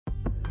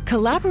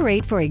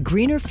Collaborate for a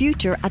greener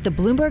future at the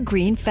Bloomberg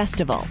Green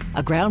Festival,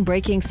 a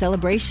groundbreaking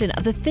celebration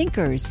of the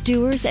thinkers,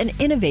 doers, and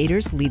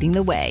innovators leading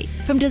the way.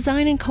 From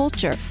design and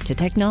culture to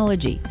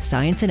technology,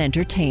 science, and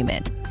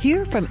entertainment.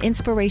 Hear from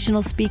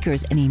inspirational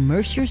speakers and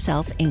immerse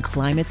yourself in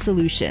climate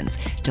solutions.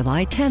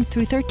 July 10th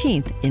through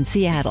 13th in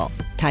Seattle.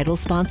 Title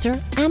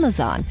sponsor,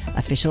 Amazon.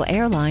 Official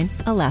airline,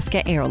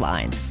 Alaska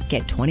Airlines.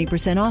 Get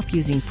 20% off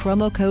using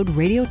promo code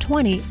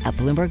radio20 at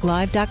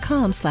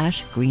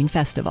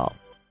bloomberglive.com/greenfestival.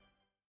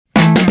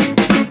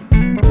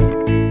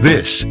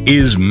 This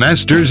is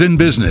Masters in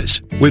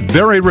Business with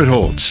Barry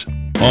Ritholtz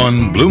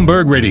on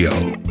Bloomberg Radio.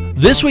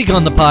 This week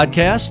on the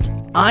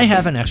podcast, I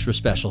have an extra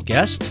special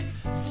guest.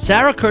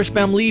 Sarah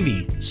Kirshbaum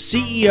Levy,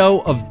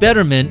 CEO of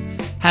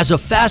Betterment, has a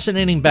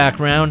fascinating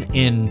background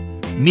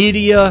in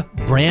media,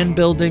 brand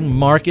building,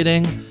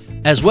 marketing,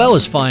 as well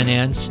as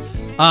finance.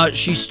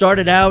 She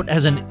started out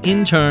as an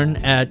intern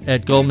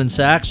at Goldman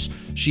Sachs.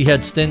 She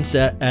had stints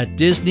at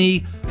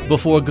Disney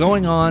before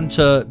going on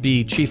to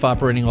be chief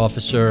operating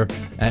officer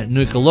at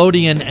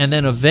Nickelodeon and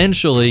then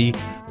eventually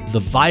the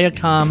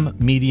Viacom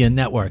Media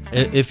Network.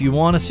 If you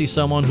want to see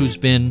someone who's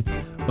been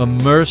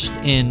immersed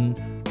in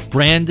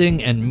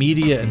branding and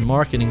media and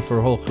marketing for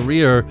a whole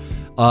career,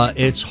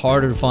 it's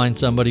harder to find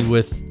somebody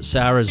with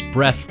Sarah's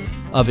breadth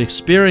of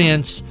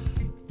experience.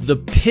 The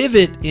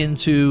pivot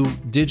into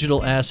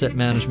digital asset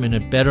management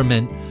at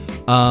Betterment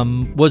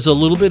was a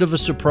little bit of a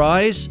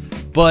surprise,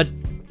 but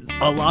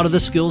a lot of the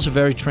skills are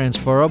very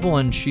transferable,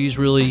 and she's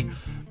really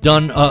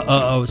done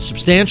a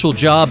substantial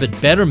job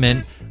at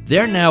Betterment.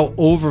 They're now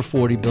over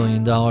 $40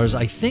 billion.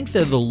 I think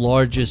they're the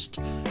largest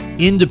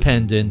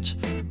independent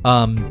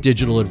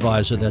digital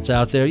advisor that's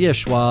out there. Yeah,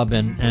 Schwab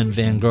and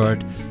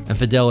Vanguard and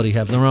Fidelity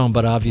have their own,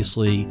 but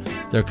obviously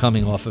they're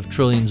coming off of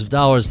trillions of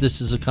dollars.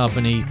 This is a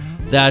company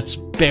that's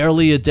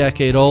barely a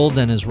decade old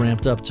and has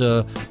ramped up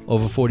to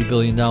over $40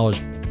 billion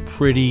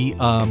pretty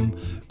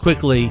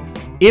quickly.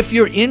 If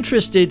you're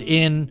interested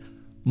in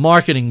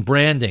marketing,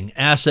 branding,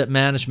 asset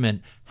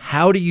management,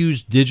 how to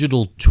use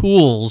digital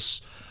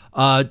tools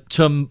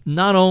to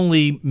not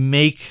only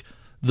make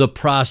the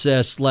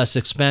process less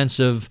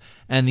expensive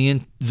and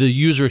the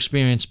user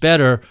experience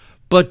better,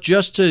 but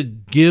just to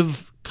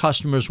give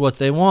customers what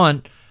they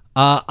want,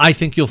 I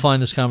think you'll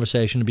find this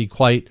conversation to be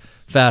quite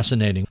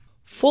fascinating.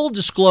 Full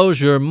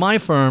disclosure, my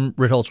firm,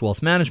 Ritholtz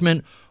Wealth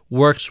Management,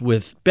 works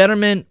with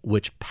Betterment,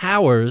 which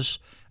powers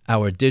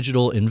our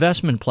digital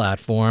investment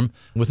platform.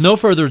 With no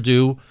further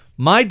ado,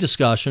 my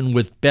discussion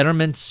with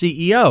Betterment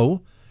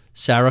CEO,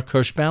 Sarah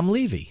Kirshbaum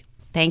Levy.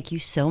 Thank you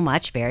so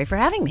much, Barry, for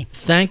having me.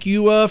 Thank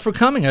you for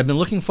coming. I've been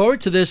looking forward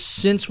to this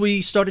since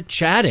we started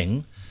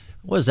chatting.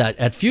 What was that?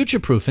 At Future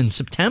Proof in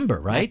September,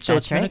 right? So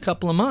it's been a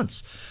couple of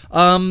months.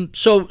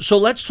 So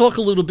let's talk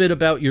a little bit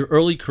about your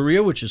early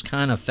career, which is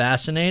kind of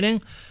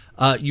fascinating.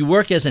 You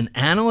work as an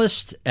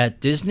analyst at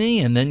Disney,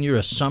 and then you're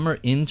a summer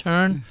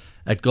intern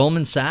at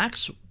Goldman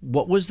Sachs.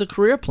 What was the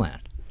career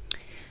plan?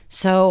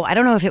 So I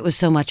don't know if it was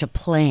so much a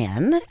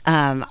plan.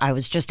 I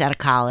was just out of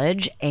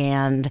college,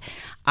 and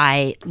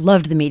I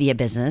loved the media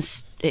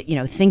business.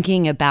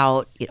 Thinking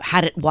about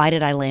why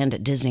did I land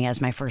at Disney as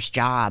my first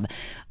job?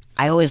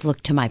 I always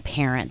looked to my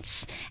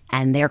parents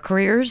and their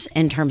careers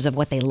in terms of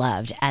what they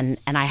loved. And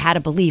I had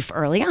a belief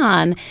early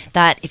on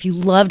that if you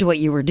loved what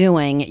you were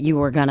doing, you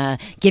were going to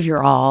give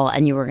your all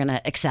and you were going to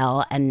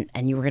excel and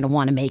you were going to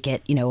want to make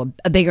it,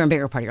 a bigger and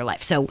bigger part of your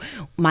life. So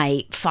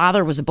my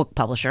father was a book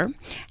publisher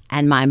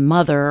and my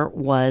mother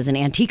was an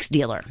antiques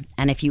dealer.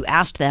 And if you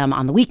asked them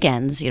on the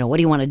weekends, what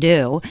do you want to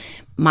do?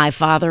 My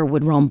father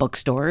would roam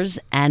bookstores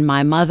and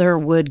my mother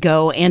would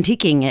go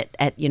antiquing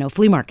at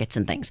flea markets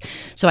and things.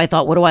 So I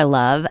thought, what do I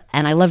love?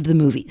 And I loved the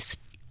movies.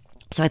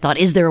 So I thought,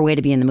 is there a way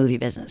to be in the movie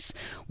business?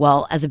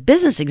 Well, as a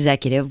business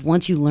executive,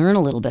 once you learn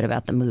a little bit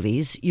about the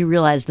movies, you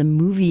realize the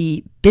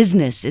movie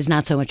business is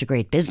not so much a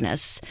great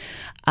business.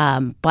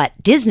 But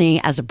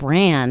Disney as a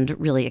brand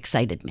really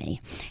excited me.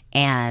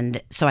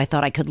 And so I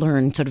thought I could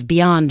learn sort of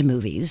beyond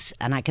movies,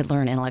 and I could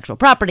learn intellectual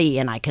property,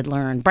 and I could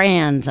learn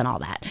brands and all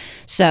that.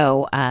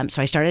 So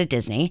I started at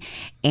Disney,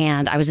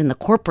 and I was in the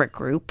corporate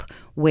group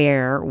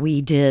where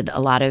we did a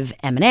lot of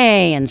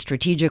M&A and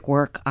strategic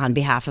work on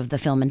behalf of the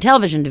film and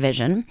television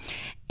division.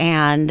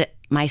 And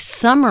my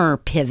summer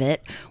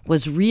pivot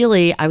was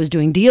really, I was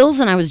doing deals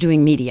and I was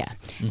doing media.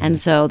 Mm-hmm. And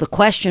so the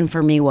question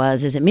for me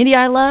was, is it media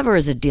I love or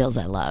is it deals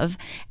I love?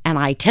 And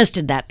I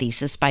tested that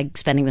thesis by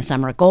spending the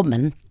summer at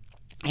Goldman.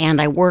 And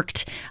I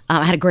worked,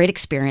 I had a great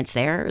experience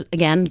there.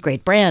 Again,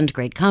 great brand,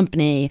 great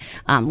company,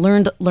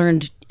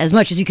 learned as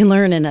much as you can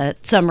learn in a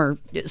summer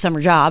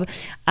job,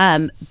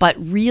 but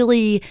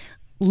really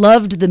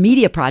loved the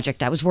media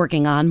project I was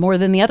working on more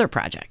than the other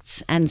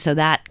projects. And so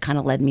that kind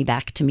of led me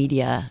back to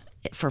media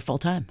for full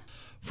time.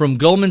 From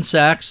Goldman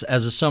Sachs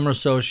as a summer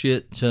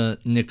associate to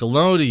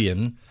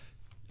Nickelodeon,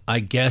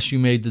 I guess you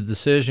made the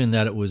decision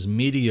that it was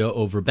media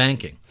over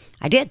banking.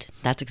 I did.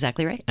 That's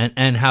exactly right.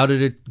 And how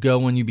did it go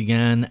when you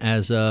began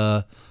as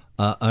an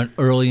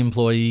early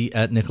employee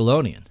at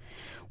Nickelodeon?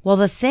 Well,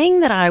 the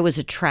thing that I was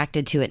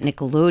attracted to at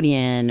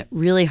Nickelodeon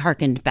really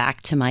harkened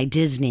back to my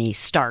Disney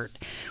start,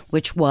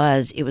 which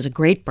was it was a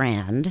great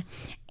brand.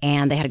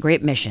 And they had a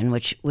great mission,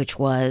 which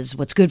was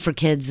what's good for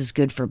kids is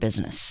good for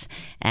business.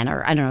 And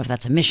I don't know if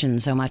that's a mission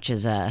so much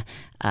as a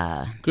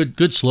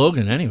good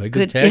slogan anyway.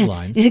 Good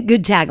tagline.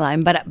 Good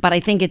tagline. But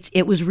I think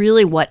it was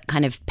really what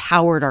kind of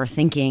powered our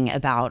thinking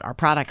about our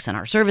products and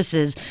our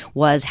services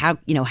was how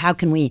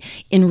can we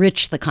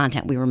enrich the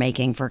content we were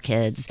making for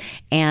kids.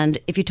 And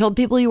if you told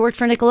people you worked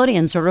for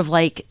Nickelodeon, sort of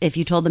like if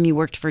you told them you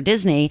worked for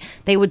Disney,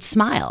 they would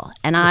smile.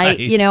 And I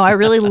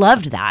really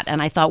loved that.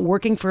 And I thought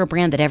working for a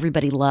brand that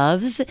everybody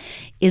loves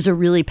is a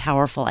really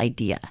powerful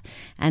idea.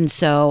 And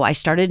so I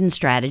started in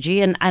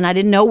strategy, and I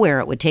didn't know where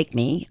it would take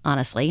me,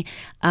 honestly,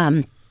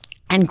 and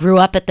grew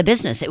up at the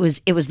business. It was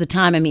the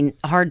time, I mean,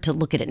 hard to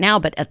look at it now,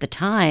 but at the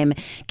time,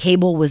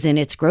 cable was in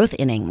its growth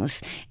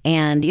innings.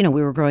 And,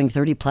 we were growing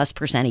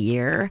 30+% a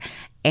year,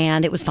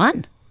 and it was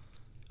fun.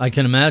 I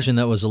can imagine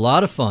that was a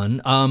lot of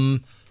fun.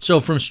 So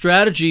from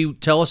strategy,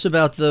 tell us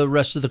about the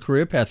rest of the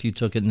career path you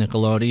took at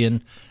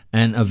Nickelodeon,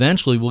 and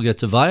eventually we'll get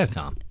to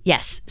Viacom.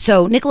 Yes.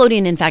 So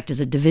Nickelodeon, in fact, is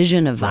a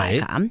division of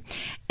Viacom. Right.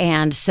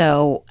 And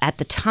so at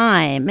the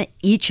time,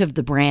 each of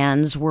the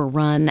brands were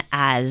run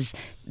as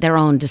their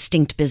own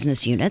distinct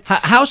business units.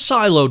 How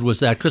siloed was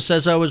that? Because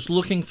as I was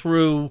looking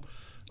through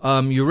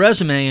your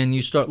resume and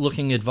you start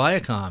looking at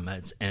Viacom,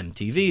 it's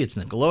MTV, it's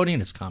Nickelodeon,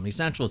 it's Comedy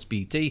Central, it's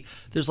BT.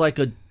 There's like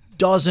a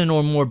dozen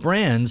or more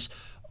brands.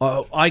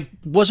 I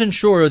wasn't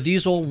sure, are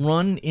these all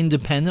run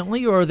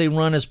independently or are they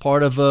run as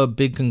part of a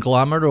big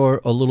conglomerate or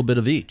a little bit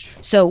of each?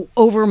 So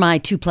over my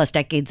 2+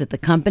 decades at the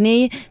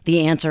company,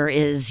 the answer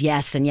is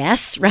yes and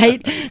yes,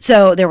 right?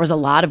 So there was a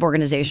lot of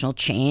organizational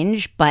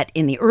change, but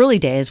in the early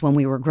days when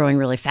we were growing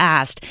really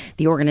fast,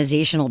 the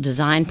organizational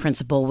design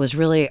principle was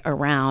really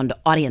around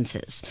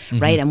audiences,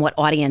 right? And what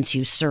audience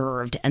you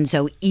served. And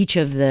so each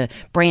of the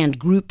brand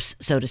groups,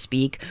 so to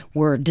speak,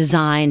 were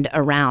designed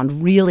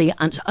around really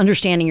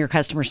understanding your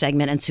customer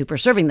segment and super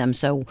serving them.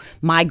 So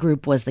my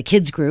group was the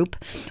kids group.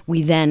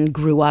 We then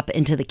grew up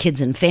into the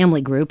kids and family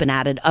group and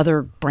added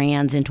other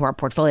brands into our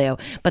portfolio.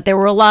 But there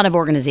were a lot of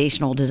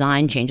organizational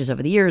design changes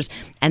over the years.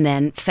 And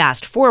then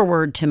fast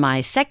forward to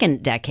my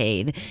second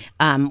decade,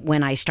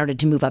 when I started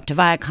to move up to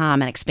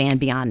Viacom and expand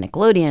beyond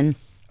Nickelodeon.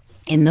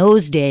 In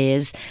those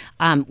days,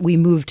 we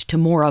moved to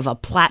more of a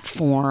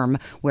platform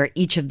where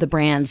each of the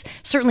brands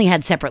certainly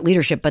had separate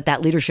leadership, but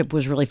that leadership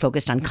was really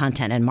focused on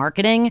content and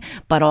marketing,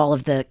 but all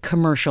of the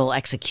commercial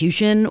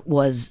execution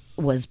was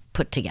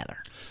put together.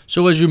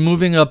 So as you're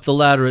moving up the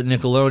ladder at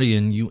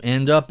Nickelodeon, you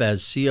end up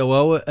as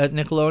COO at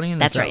Nickelodeon?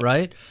 That's Is that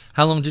right?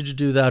 How long did you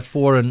do that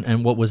for,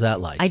 and what was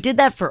that like? I did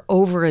that for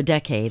over a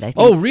decade, I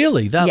think. Oh,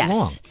 really? That yes.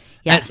 long?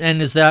 Yes. And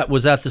was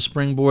that the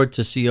springboard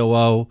to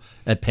COO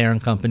at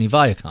parent company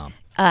Viacom?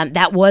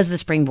 That was the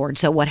springboard.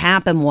 So what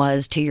happened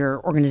was, to your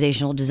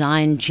organizational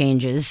design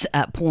changes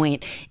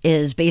point,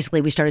 is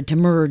basically we started to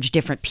merge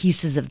different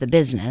pieces of the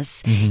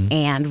business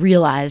and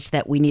realized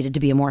that we needed to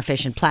be a more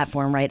efficient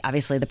platform, right?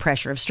 Obviously, the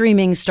pressure of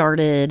streaming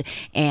started,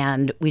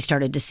 and we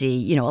started to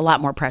see, a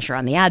lot more pressure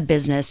on the ad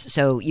business.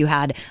 So you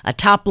had a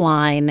top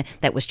line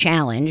that was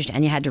challenged,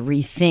 and you had to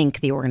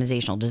rethink the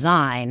organizational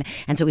design.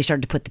 And so we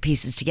started to put the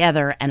pieces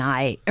together, and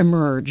I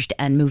emerged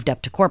and moved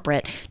up to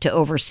corporate to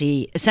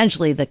oversee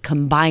essentially the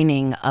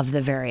combining of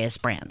the various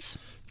brands.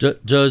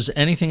 Does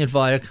anything at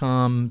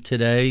Viacom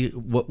today,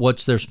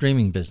 what's their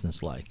streaming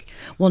business like?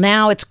 Well,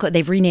 now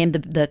they've renamed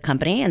the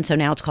company, and so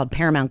now it's called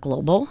Paramount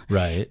Global.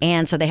 Right.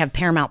 And so they have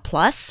Paramount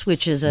Plus,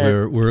 which is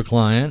We're a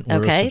client.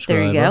 We're a subscriber.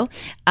 There you go.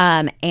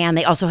 And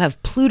they also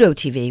have Pluto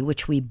TV,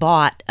 which we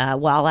bought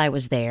while I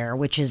was there,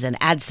 which is an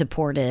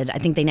ad-supported, I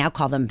think they now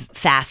call them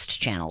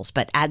fast channels,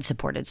 but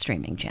ad-supported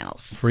streaming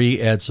channels.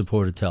 Free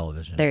ad-supported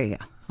television. There you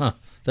go. Huh.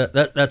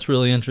 That's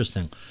really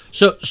interesting.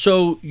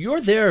 So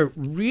you're there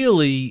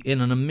really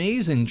in an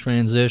amazing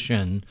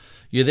transition.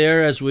 You're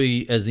there as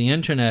the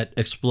internet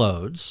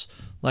explodes.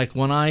 Like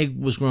when I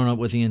was growing up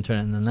with the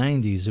internet in the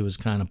 90s, it was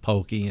kind of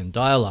pokey and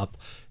dial-up.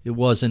 It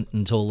wasn't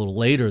until a little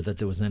later that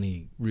there was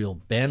any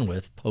real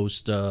bandwidth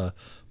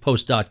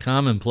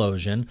post.com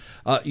implosion.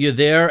 You're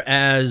there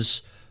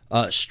as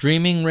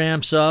streaming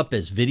ramps up,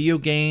 as video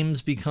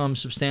games become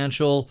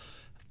substantial.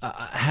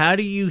 How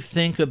do you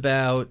think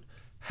about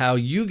how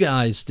you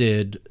guys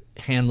did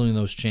handling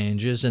those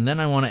changes? And then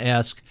I want to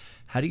ask,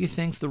 how do you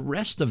think the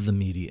rest of the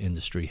media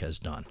industry has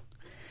done?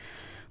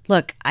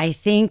 Look, I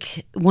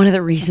think one of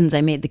the reasons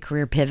I made the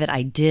career pivot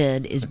I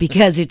did is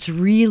because it's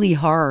really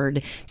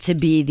hard to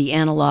be the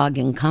analog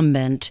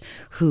incumbent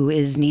who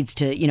needs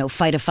to,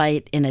 fight a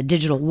fight in a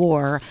digital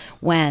war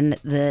when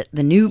the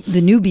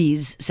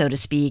newbies, so to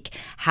speak,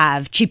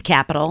 have cheap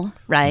capital,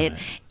 right?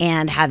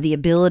 And have the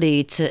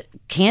ability to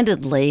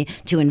candidly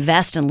to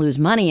invest and lose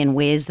money in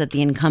ways that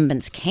the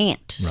incumbents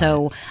can't. Right.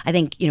 So I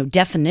think,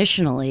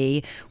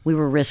 definitionally we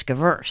were risk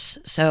averse.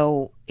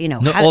 So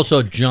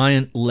also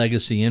giant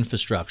legacy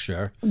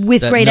infrastructure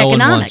with great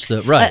economics.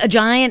 A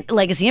giant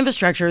legacy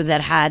infrastructure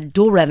that had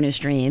dual revenue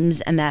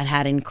streams and that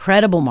had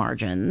incredible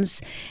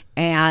margins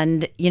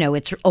And,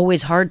 it's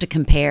always hard to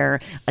compare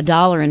a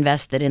dollar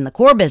invested in the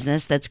core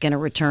business that's going to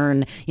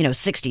return,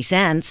 60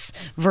 cents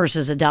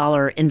versus a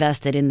dollar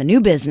invested in the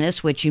new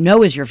business, which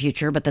is your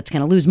future, but that's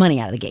going to lose money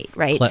out of the gate,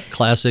 right?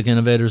 Classic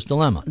innovator's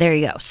dilemma. There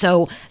you go.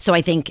 So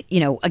I think,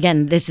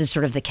 again, this is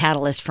sort of the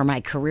catalyst for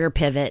my career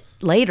pivot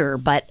later,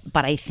 but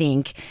I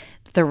think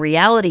the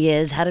reality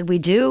is, how did we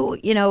do?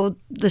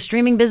 The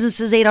streaming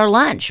businesses ate our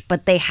lunch,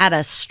 but they had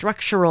a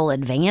structural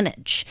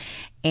advantage,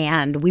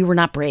 and we were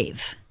not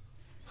brave.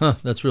 Huh,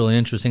 that's really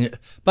interesting.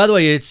 By the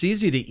way, it's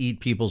easy to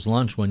eat people's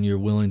lunch when you're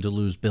willing to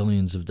lose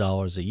billions of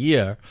dollars a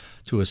year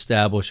to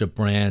establish a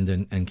brand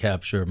and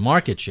capture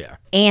market share.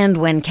 And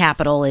when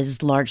capital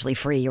is largely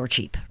free or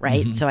cheap,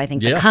 right? Mm-hmm. So I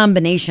think the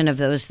combination of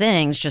those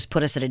things just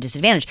put us at a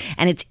disadvantage.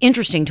 And it's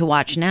interesting to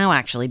watch now,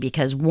 actually,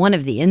 because one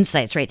of the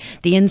insights, right,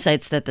 the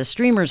insights that the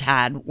streamers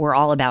had were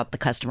all about the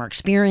customer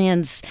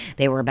experience.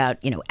 They were about,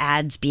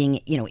 ads being,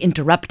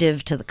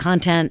 interruptive to the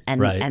content,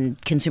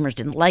 and consumers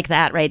didn't like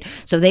that, right?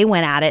 So they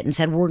went at it and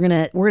said, we're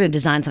gonna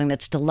design something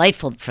that's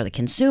delightful for the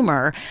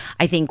consumer.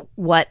 I think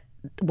what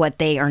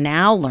they are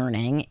now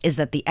learning is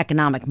that the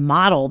economic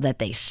model that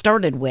they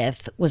started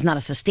with was not a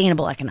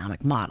sustainable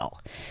economic model.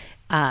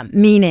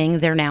 Meaning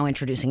they're now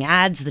introducing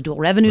ads, the dual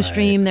revenue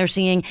stream they're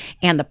seeing,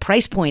 and the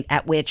price point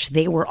at which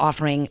they were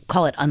offering,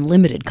 call it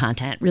unlimited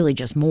content, really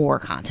just more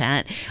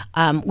content,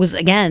 was,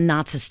 again,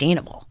 not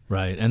sustainable.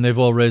 Right, and they've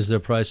all raised their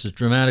prices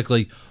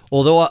dramatically.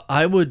 Although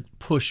I would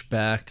push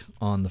back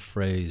on the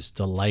phrase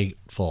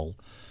delightful,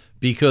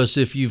 because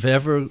if you've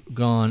ever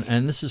gone,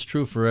 and this is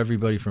true for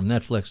everybody from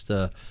Netflix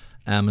to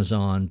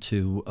Amazon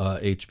to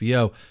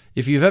HBO,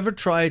 if you've ever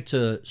tried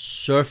to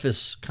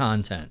surface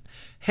content,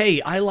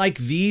 hey, I like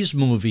these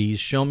movies,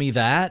 show me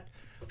that,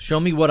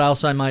 show me what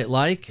else I might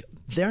like,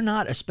 they're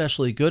not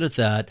especially good at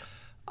that.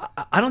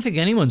 I don't think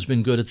anyone's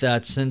been good at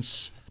that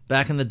since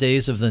back in the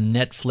days of the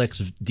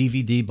Netflix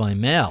DVD by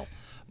mail.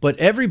 But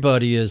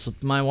everybody is,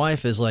 my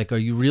wife is like, are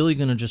you really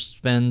going to just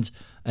spend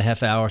a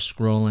half hour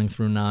scrolling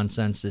through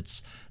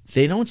nonsense?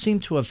 They don't seem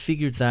to have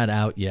figured that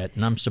out yet,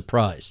 and I'm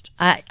surprised.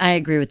 I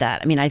agree with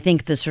that. I mean, I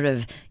think the sort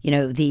of,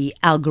 the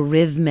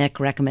algorithmic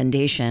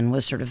recommendation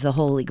was sort of the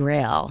holy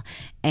grail.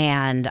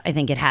 And I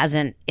think it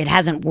hasn't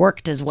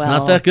worked as well. It's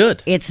not that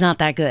good. It's not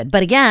that good.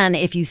 But again,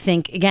 if you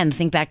think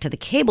back to the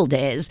cable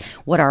days,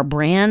 what our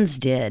brands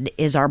did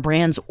is our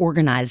brands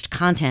organized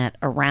content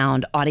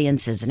around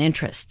audiences and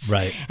interests.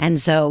 Right. And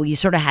so you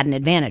sort of had an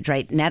advantage,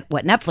 right?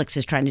 What Netflix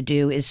is trying to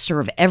do is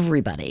serve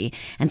everybody.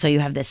 And so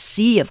you have this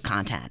sea of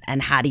content,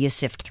 and how do you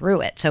sift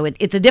through it? So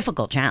it's a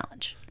difficult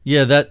challenge.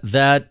 Yeah,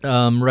 that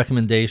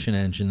recommendation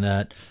engine,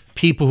 that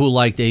people who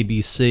liked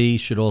ABC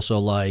should also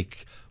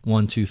like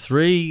 1, 2,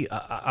 3.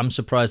 I'm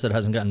surprised that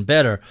hasn't gotten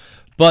better.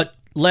 But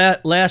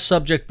last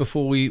subject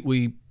before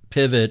we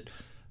pivot.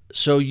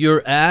 So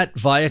you're at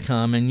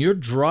Viacom and you're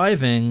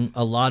driving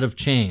a lot of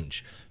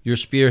change. You're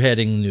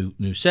spearheading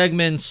new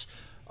segments.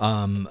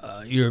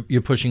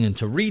 You're pushing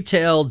into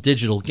retail,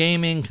 digital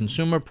gaming,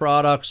 consumer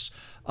products,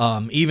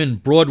 even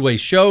Broadway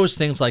shows,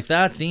 things like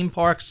that, theme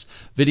parks,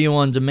 video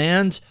on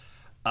demand.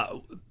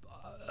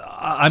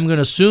 I'm going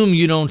to assume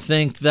you don't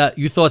think that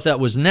you thought that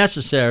was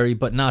necessary,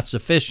 but not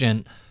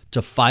sufficient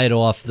to fight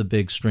off the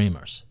big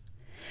streamers.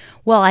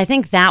 Well, I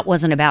think that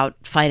wasn't about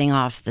fighting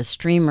off the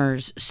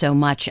streamers so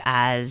much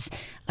as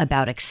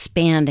about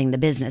expanding the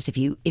business. If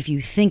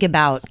you think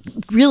about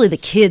really the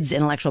kids'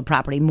 intellectual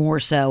property more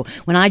so,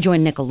 when I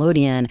joined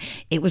Nickelodeon,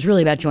 it was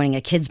really about joining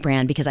a kids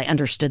brand because I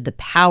understood the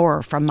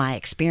power from my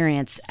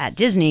experience at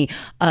Disney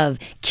of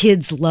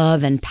kids'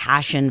 love and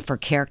passion for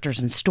characters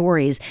and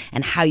stories,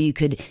 and how you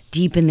could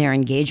deepen their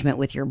engagement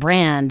with your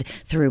brand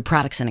through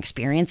products and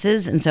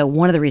experiences. And so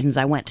one of the reasons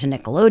I went to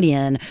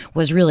Nickelodeon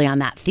was really on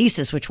that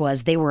thesis, which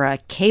was they were a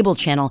cable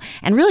channel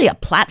and really a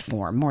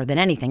platform more than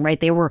anything, right?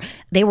 They were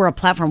a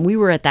platform. We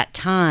were at that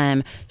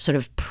time sort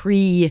of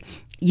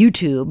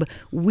pre-YouTube.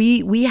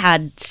 We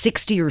had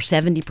 60 or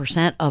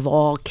 70% of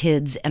all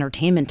kids'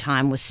 entertainment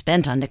time was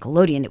spent on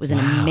Nickelodeon. It was an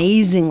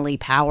amazingly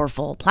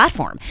powerful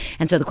platform.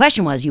 And so the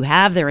question was, you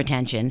have their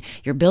attention,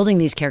 you're building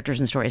these characters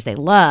and stories they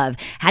love.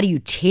 How do you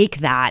take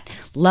that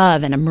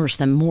love and immerse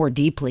them more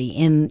deeply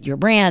in your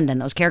brand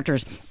and those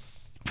characters?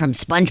 From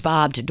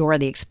SpongeBob to Dora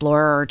the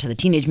Explorer to the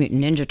Teenage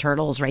Mutant Ninja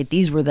Turtles, right?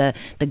 These were the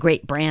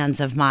great brands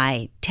of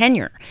my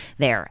tenure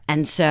there.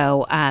 And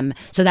so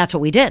so that's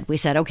what we did. We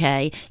said,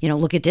 okay,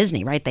 look at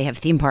Disney, right? They have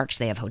theme parks,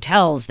 they have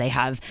hotels, they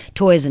have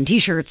toys and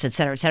T-shirts, et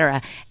cetera, et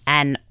cetera.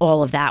 And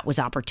all of that was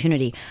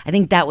opportunity. I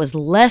think that was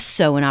less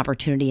so an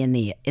opportunity in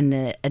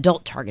the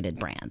adult targeted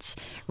brands,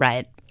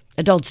 right?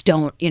 Adults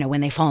don't,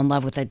 when they fall in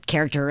love with a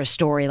character or a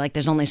story, like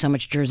there's only so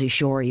much Jersey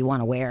Shore you want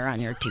to wear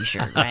on your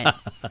T-shirt, right?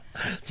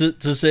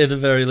 to say the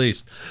very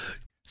least.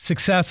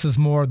 Success is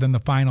more than the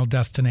final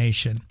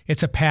destination.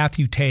 It's a path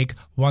you take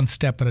one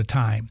step at a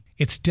time.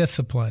 It's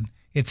discipline,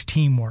 it's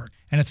teamwork,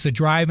 and it's the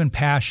drive and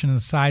passion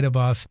inside of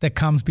us that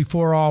comes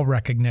before all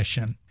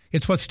recognition.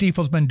 It's what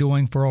Stifel's been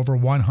doing for over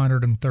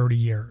 130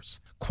 years.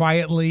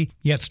 Quietly,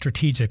 yet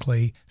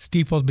strategically,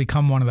 Stifel has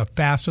become one of the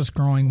fastest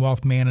growing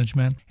wealth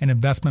management and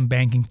investment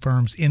banking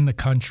firms in the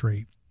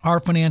country. Our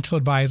financial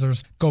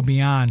advisors go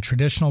beyond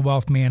traditional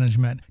wealth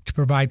management to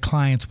provide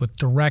clients with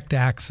direct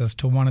access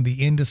to one of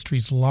the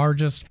industry's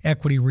largest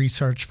equity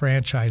research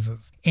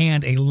franchises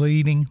and a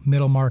leading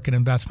middle market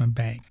investment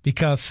bank,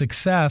 because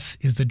success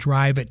is the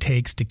drive it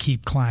takes to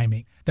keep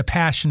climbing, the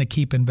passion to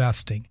keep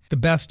investing, the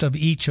best of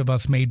each of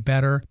us made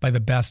better by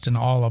the best in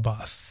all of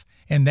us.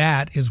 And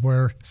that is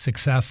where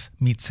success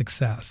meets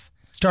success.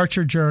 Start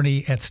your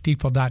journey at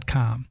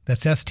Stifel.com.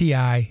 That's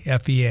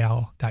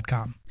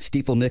Stifel.com.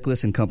 Stifel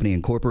Nicholas and Company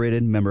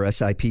Incorporated, member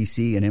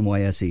SIPC and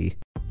NYSE.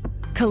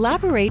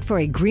 Collaborate for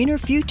a greener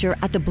future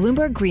at the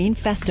Bloomberg Green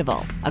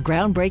Festival, a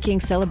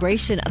groundbreaking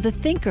celebration of the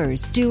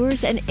thinkers,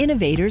 doers, and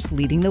innovators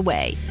leading the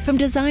way. From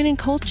design and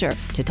culture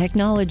to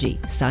technology,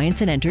 science,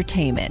 and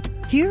entertainment.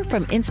 Hear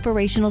from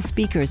inspirational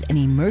speakers and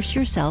immerse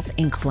yourself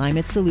in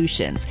climate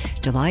solutions.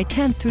 July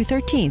 10th through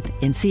 13th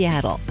in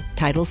Seattle.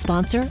 Title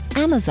sponsor,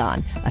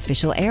 Amazon.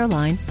 Official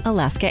airline,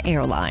 Alaska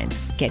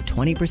Airlines. Get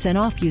 20%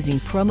 off using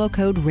promo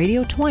code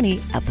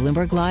radio20 at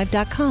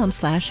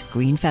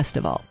BloombergLive.com/Green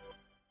Festival.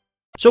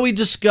 So we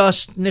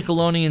discussed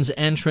Nickelodeon's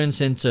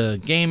entrance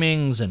into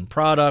gamings and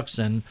products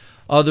and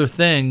other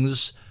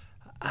things.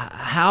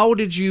 How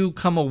did you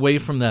come away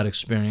from that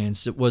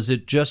experience? Was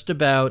it just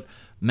about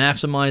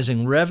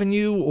maximizing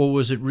revenue, or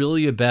was it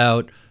really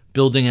about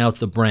building out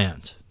the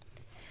brand?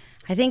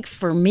 I think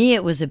for me,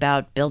 it was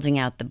about building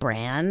out the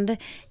brand,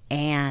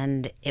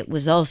 and it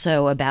was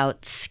also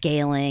about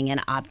scaling and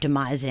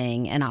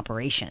optimizing an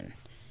operation.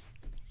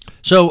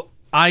 So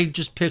I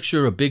just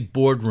picture a big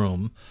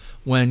boardroom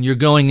when you're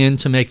going in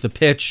to make the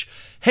pitch.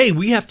 Hey,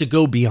 we have to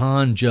go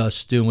beyond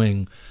just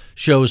doing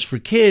shows for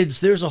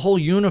kids. There's a whole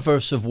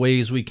universe of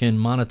ways we can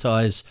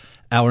monetize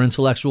our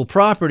intellectual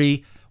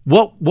property.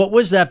 What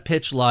was that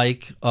pitch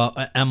like?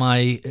 Am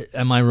I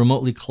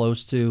remotely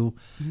close to,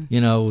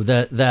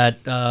 that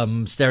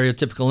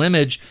stereotypical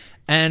image?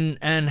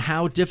 And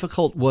how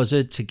difficult was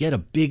it to get a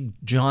big,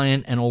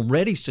 giant, and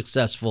already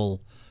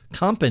successful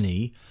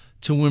company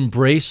to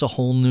embrace a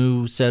whole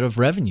new set of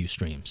revenue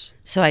streams?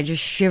 So I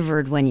just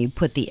shivered when you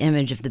put the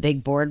image of the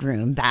big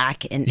boardroom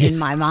back in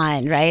my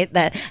mind, right?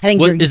 That I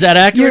think is that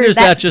accurate, or is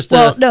that just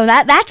no,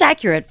 that's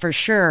accurate for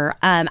sure.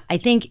 I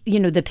think,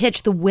 the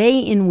pitch, the way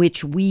in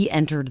which we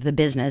entered the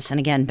business, and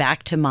again,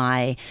 back to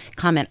my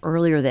comment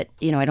earlier that,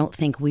 I don't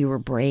think we were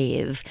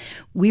brave.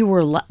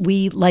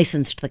 We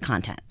licensed the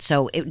content.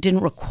 So it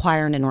didn't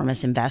require an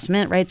enormous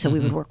investment, right? So we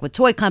would work with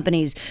toy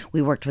companies,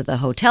 we worked with the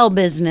hotel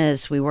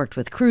business, we worked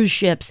with cruise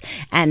ships,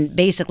 and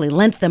basically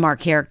lent them our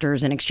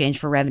characters in exchange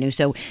for revenue.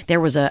 So there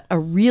was a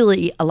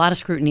lot of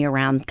scrutiny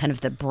around kind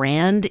of the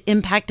brand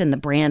impact and the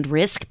brand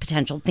risk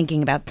potential,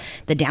 thinking about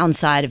the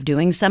downside of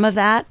doing some of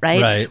that,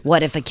 right?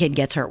 What if a kid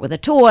gets hurt with a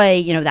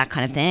toy, that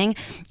kind of thing.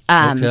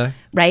 Okay.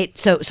 Right.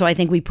 So I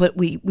think we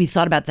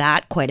thought about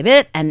that quite a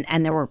bit,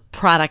 and there were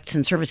products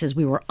and services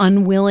we were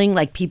unwilling,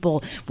 like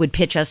people would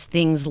pitch us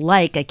things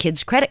like a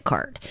kid's credit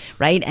card,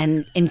 right?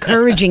 And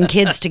encouraging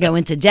kids to go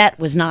into debt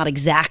was not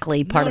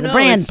exactly part of the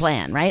brand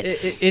plan, right?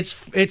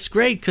 It's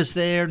great because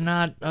they're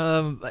not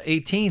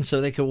 18,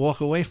 so they could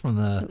walk away from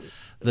the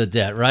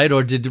debt, right?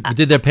 Or did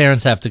their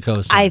parents have to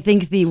co-sign? I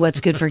think the what's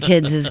good for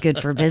kids is good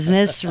for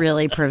business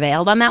really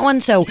prevailed on that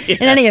one. So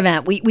in any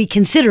event, we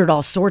considered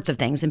all sorts of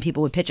things, and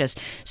people would pitch us.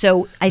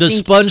 So I think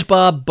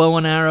SpongeBob bow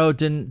and arrow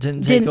didn't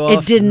take off.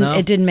 It didn't. No?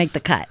 It didn't make the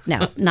cut.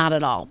 No, not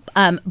at all.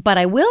 But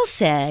I will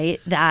say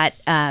that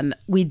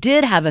we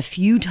did have a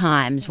few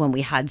times when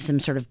we had some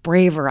sort of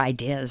braver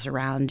ideas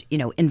around,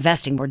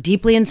 investing more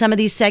deeply in some of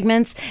these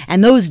segments,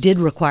 and those did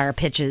require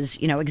pitches,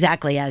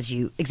 exactly as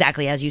you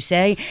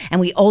say, and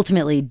we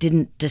ultimately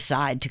didn't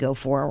decide to go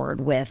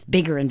forward with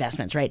bigger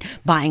investments, right?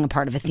 Buying a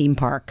part of a theme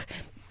park,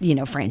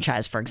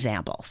 franchise, for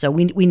example. So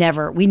we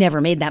never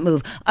made that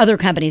move. Other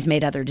companies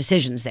made other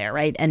decisions there,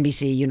 right?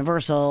 NBC,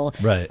 Universal,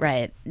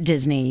 right,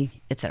 Disney,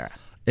 etc.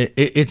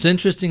 It's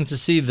interesting to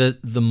see that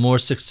the more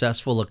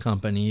successful a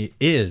company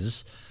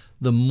is,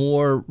 the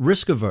more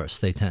risk averse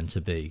they tend to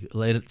be.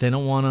 They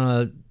don't want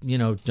to,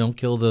 don't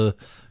kill the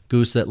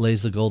goose that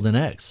lays the golden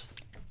eggs.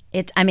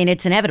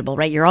 It's inevitable,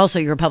 right? You're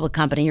a public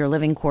company. You're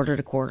living quarter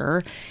to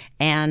quarter,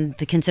 and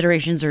the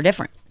considerations are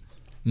different.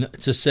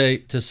 To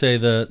say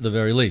the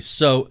very least.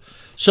 So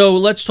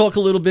let's talk a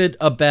little bit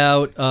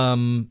about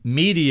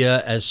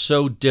media as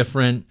so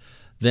different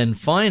than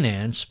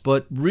finance.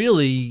 But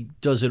really,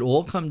 does it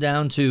all come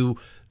down to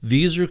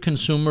these are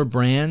consumer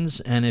brands,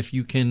 and if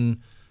you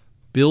can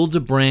build a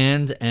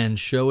brand and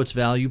show its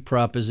value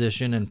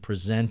proposition and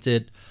present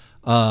it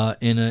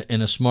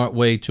in a smart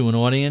way to an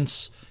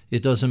audience,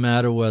 it doesn't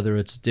matter whether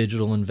it's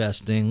digital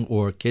investing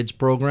or kids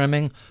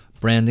programming.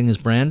 Branding is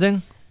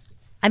branding.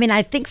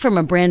 I think from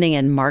a branding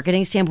and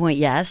marketing standpoint,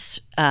 yes.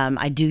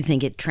 I do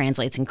think it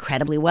translates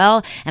incredibly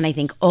well. And I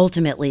think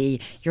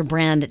ultimately your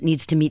brand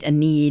needs to meet a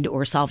need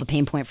or solve a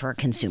pain point for a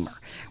consumer,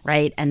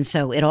 right? And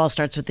so it all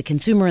starts with the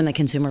consumer and the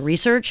consumer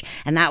research.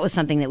 And that was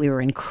something that we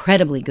were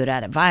incredibly good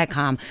at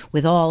Viacom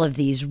with all of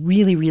these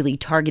really, really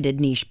targeted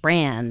niche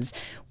brands.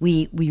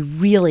 We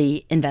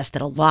really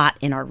invested a lot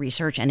in our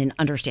research and in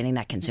understanding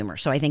that consumer.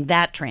 So I think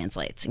that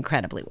translates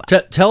incredibly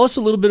well. Tell us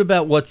a little bit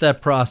about what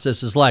that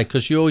process is like,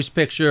 because you always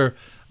picture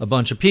a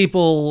bunch of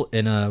people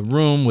in a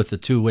room with a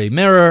two-way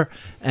mirror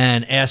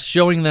and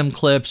showing them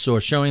clips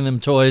or showing them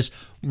toys.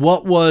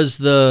 What was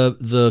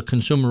the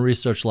consumer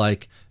research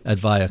like at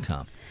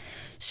Viacom?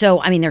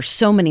 So, I mean, there's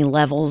so many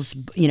levels,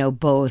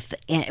 both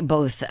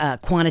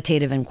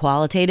quantitative and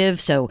qualitative.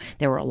 So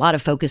there were a lot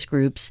of focus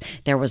groups.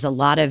 There was a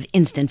lot of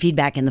instant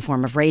feedback in the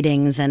form of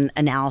ratings and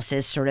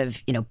analysis, sort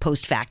of,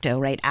 post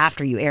facto, right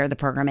after you air the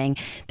programming.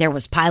 There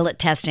was pilot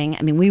testing.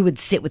 I mean, we would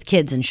sit with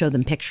kids and show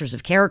them pictures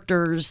of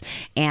characters,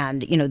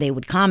 and, they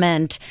would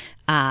comment.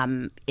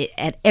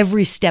 At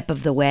every step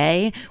of the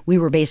way, we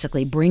were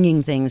basically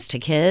bringing things to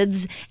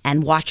kids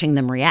and watching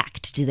them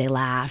react. Do they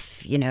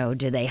laugh? Do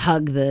they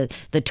hug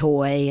the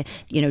toy?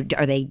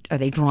 Are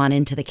they drawn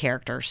into the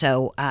character?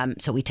 So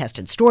we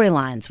tested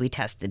storylines, we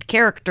tested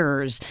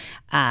characters,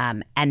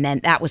 and then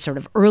that was sort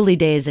of early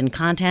days in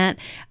content.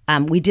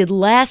 We did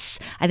less.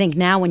 I think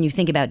now when you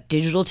think about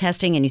digital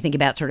testing and you think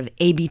about sort of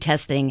A/B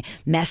testing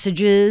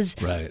messages,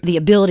 right, the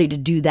ability to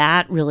do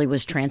that really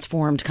was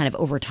transformed kind of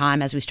over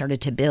time as we started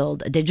to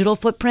build a digital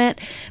footprint.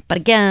 But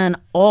again,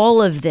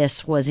 all of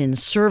this was in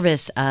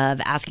service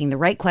of asking the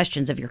right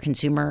questions of your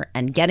consumer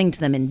and getting to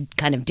them in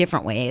kind of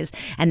different ways,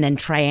 and then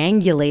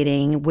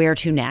triangulating where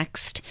to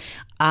next.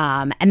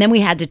 And then we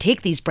had to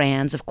take these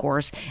brands, of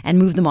course, and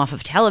move them off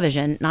of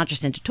television, not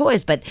just into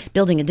toys, but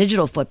building a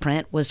digital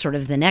footprint was sort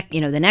of the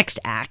next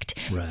act.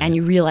 Right. And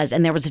you realized,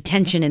 and there was a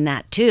tension in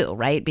that too,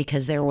 right?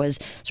 Because there was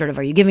sort of,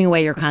 are you giving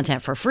away your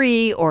content for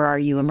free, or are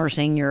you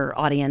immersing your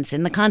audience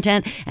in the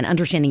content? And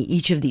understanding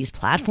each of these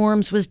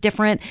platforms was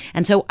different.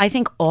 And so I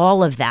think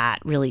all of that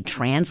really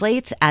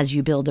translates as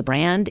you build a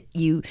brand.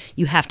 You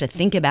have to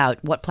think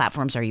about what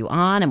platforms are you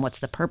on and what's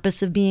the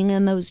purpose of being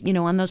in those,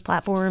 on those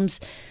platforms.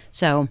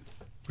 So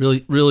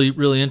really, really,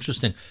 really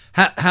interesting.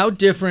 How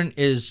different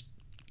is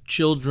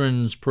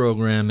children's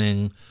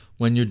programming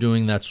when you're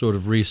doing that sort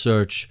of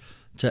research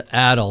to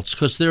adults?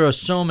 Because there are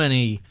so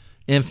many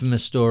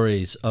infamous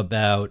stories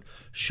about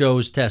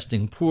shows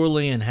testing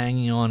poorly and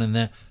hanging on, and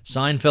that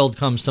Seinfeld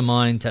comes to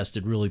mind,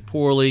 tested really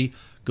poorly,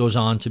 goes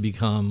on to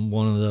become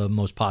one of the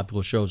most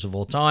popular shows of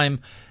all time.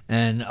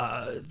 And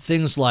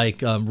things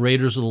like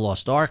Raiders of the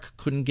Lost Ark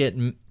couldn't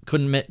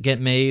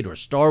get made, or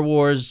Star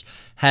Wars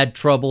had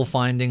trouble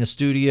finding a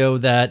studio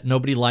that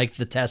nobody liked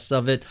the tests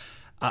of it.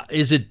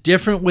 Is it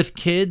different with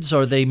kids?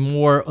 Are they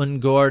more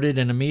unguarded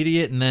and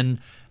immediate? And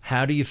then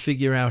how do you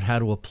figure out how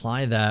to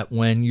apply that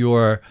when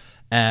you're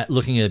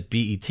looking at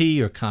BET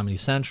or Comedy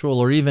Central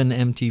or even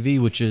MTV,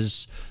 which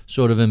is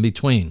sort of in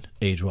between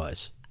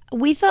age-wise?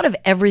 We thought of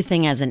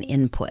everything as an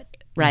input,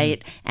 right?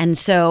 Mm-hmm. And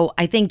so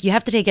I think you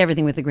have to take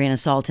everything with a grain of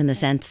salt, in the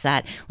sense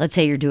that, let's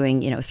say you're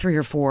doing, 3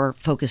 or 4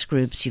 focus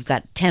groups. You've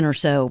got 10 or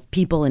so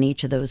people in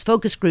each of those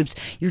focus groups.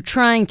 You're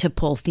trying to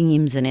pull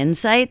themes and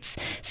insights.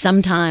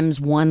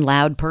 Sometimes one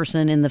loud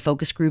person in the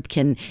focus group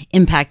can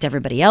impact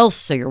everybody else,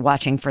 so you're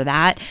watching for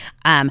that.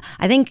 I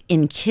think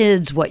in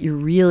kids, what you're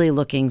really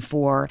looking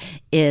for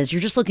is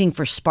you're just looking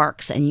for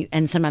sparks,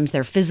 and sometimes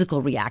their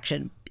physical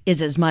reaction is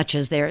as much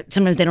as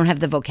sometimes they don't have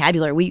the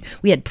vocabulary.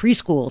 We had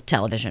preschool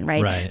television,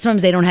 right?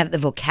 Sometimes they don't have the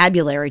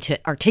vocabulary to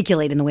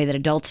articulate in the way that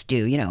adults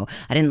do.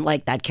 I didn't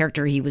like that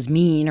character, he was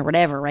mean or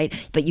whatever, right?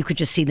 But you could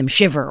just see them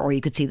shiver, or you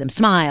could see them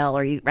smile,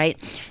 right?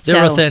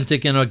 They're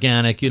authentic and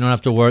organic. You don't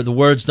have to worry. The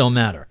words don't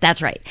matter.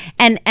 That's right.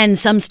 And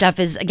some stuff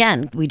is,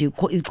 again, we do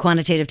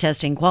quantitative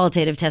testing,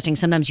 qualitative testing.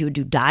 Sometimes you would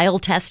do dial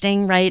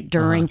testing, right?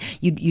 During,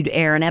 you'd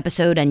air an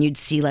episode and you'd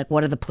see like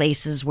what are the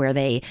places where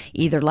they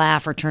either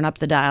laugh or turn up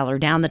the dial or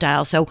down the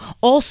dial. So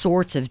all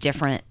sorts of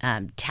different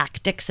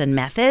tactics and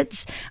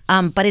methods,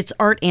 but it's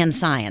art and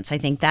science. I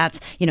think that's,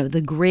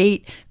 the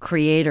great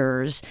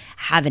creators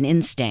have an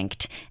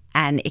instinct,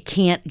 and it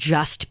can't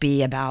just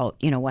be about,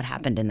 what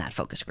happened in that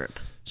focus group.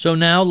 So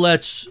now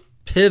let's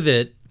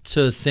pivot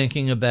to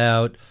thinking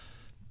about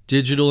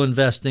digital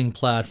investing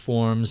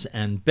platforms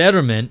and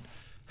Betterment.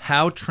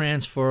 How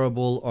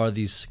transferable are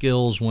these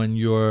skills when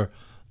you're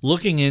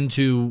looking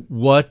into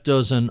what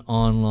does an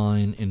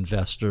online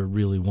investor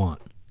really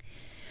want?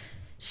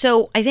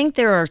 So I think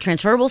there are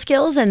transferable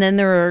skills, and then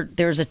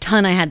there's a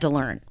ton I had to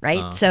learn,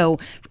 right? So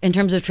in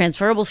terms of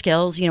transferable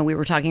skills, we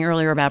were talking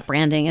earlier about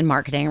branding and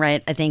marketing,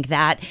 right? I think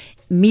that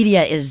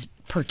media is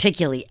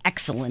particularly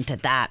excellent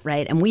at that,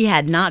 right? And we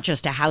had not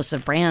just a house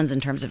of brands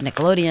in terms of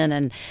Nickelodeon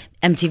and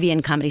MTV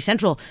and Comedy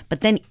Central, but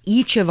then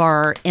each of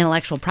our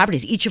intellectual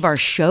properties, each of our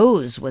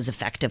shows was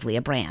effectively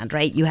a brand,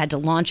 right? You had to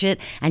launch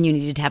it and you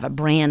needed to have a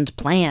brand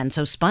plan.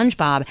 So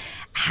SpongeBob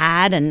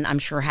had, and I'm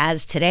sure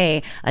has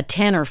today, a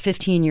 10 or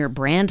 15-year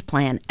brand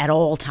plan at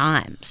all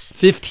times.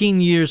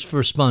 15 years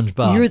for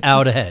SpongeBob,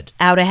 out ahead.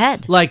 Out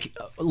ahead. Like,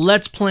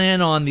 let's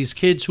plan on these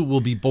kids who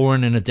will be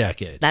born in a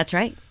decade. That's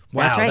right.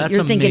 Wow, that's right. that's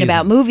You're thinking amazing.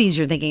 about movies.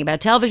 You're thinking about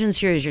television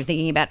series. You're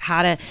thinking about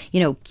how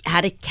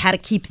to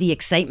keep the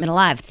excitement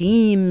alive.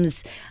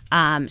 Themes.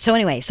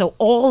 So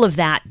all of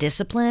that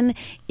discipline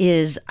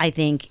is, I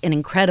think, an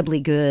incredibly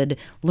good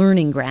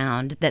learning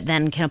ground that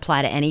then can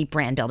apply to any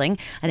brand building.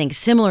 I think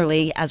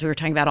similarly, as we were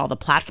talking about all the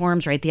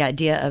platforms, right? The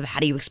idea of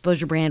how do you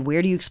expose your brand?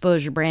 Where do you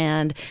expose your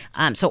brand?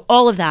 So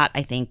all of that,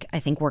 I think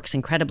works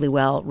incredibly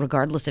well,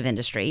 regardless of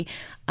industry.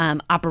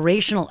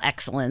 Operational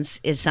excellence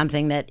is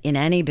something that in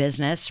any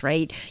business,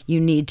 right, you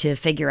need to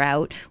figure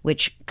out,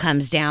 which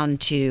comes down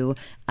to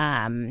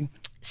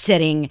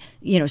setting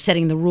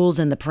the rules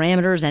and the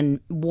parameters, and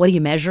what do you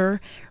measure,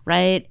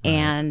 right?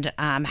 And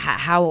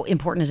how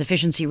important is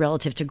efficiency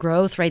relative to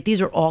growth, right?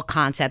 These are all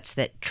concepts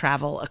that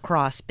travel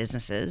across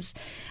businesses.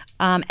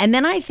 And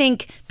then I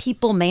think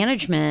people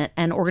management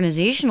and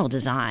organizational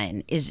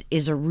design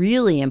is a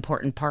really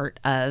important part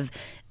of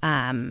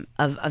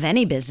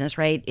any business,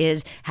 right?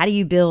 Is how do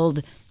you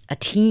build a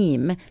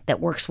team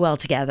that works well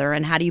together,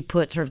 and how do you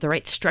put sort of the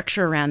right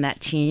structure around that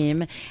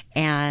team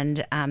and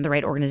the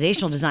right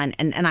organizational design?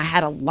 And I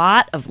had a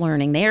lot of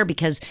learning there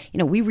because,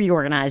 we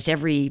reorganized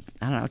every,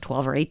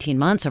 12 or 18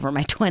 months over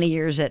my 20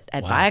 years at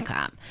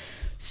Viacom.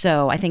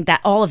 So I think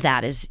that all of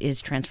that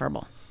is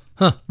transferable.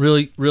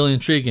 Really, really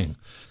intriguing.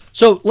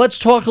 So let's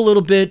talk a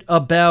little bit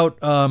about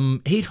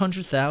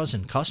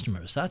 800,000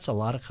 customers. That's a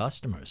lot of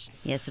customers.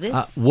 Yes, it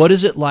is. What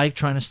is it like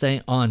trying to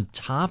stay on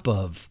top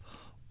of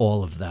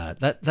all of that?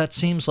 That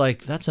seems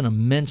like that's an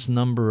immense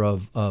number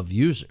of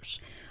users.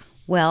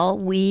 Well,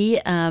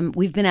 we've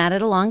been at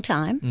it a long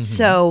time. Mm-hmm.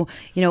 So,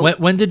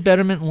 when did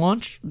Betterment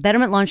launch?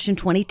 Betterment launched in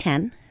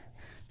 2010.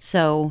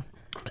 So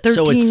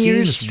 13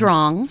 years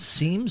strong.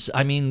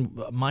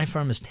 My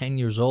firm is 10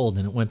 years old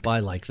and it went by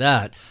like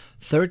that.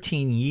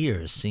 13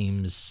 years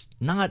seems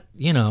not,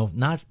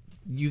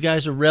 you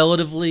guys are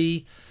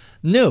relatively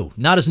new.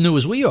 Not as new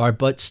as we are,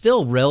 but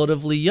still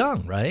relatively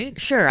young, right?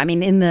 Sure. I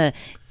mean,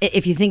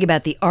 if you think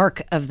about the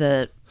arc of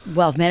the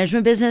wealth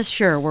management business,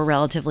 sure, we're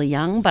relatively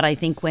young, but I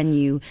think when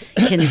you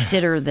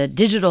consider the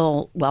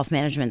digital wealth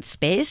management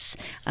space,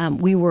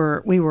 we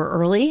were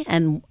early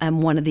and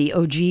one of the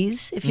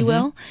OGs, if you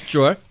will.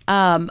 Sure.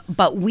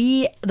 But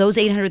those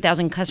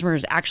 800,000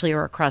 customers actually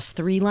are across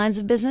 3 lines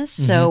of business.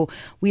 Mm-hmm. So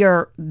we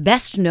are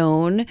best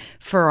known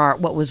for our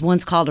what was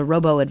once called a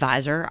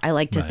robo-advisor. I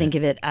like to think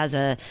of it as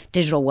a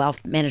digital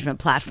wealth management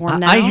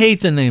platform now. I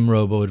hate the name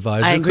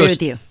robo-advisor. I agree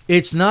with you.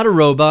 It's not a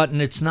robot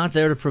and it's not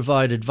there to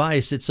provide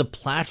advice. It's a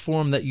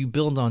platform that you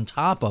build on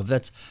top of.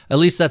 That's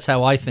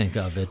how I think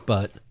of it.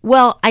 But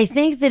well, I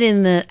think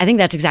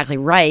that's exactly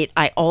right.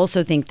 I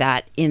also think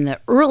that in the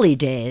early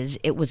days,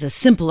 it was a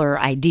simpler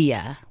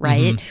idea,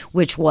 right? Mm-hmm.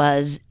 Which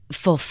was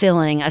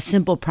fulfilling a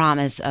simple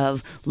promise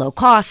of low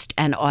cost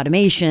and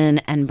automation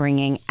and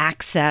bringing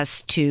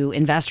access to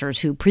investors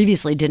who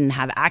previously didn't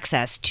have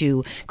access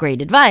to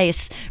great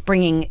advice,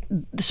 bringing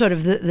sort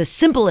of the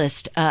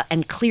simplest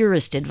and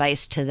clearest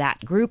advice to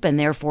that group, and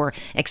therefore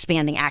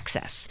expanding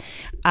access.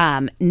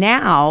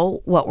 Now,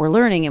 what we're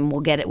learning, and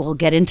we'll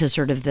get into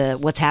sort of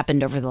what's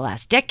happened over the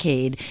last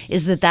decade,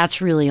 is that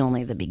that's really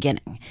only the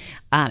beginning.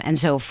 And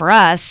so for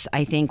us,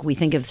 I think we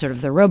think of sort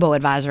of the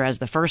robo-advisor as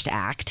the first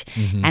act,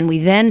 mm-hmm. and we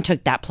then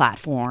took that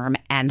platform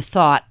and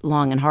thought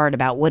long and hard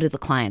about what do the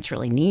clients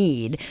really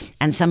need.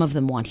 And some of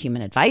them want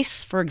human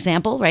advice, for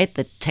example, right?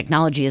 The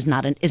technology is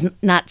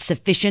not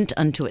sufficient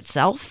unto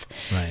itself.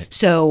 Right.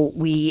 So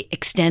we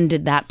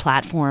extended that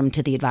platform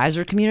to the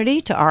advisor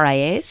community, to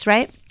RIAs,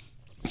 right?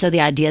 So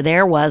the idea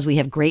there was we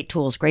have great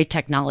tools, great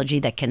technology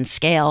that can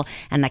scale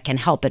and that can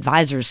help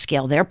advisors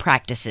scale their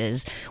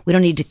practices. We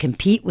don't need to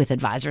compete with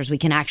advisors. We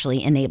can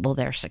actually enable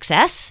their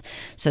success.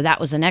 So that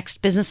was the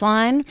next business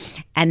line.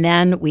 And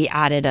then we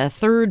added a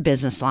third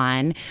business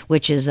line,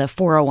 which is a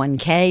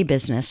 401k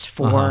business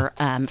for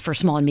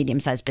small and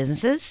medium-sized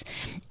businesses.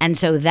 And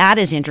so that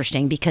is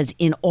interesting because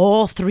in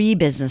all 3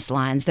 business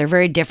lines, they're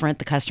very different.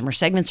 The customer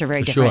segments are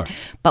very different. Sure.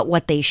 But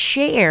what they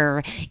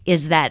share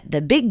is that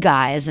the big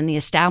guys and the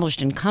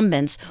established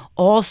incumbents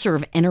all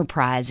serve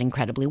enterprise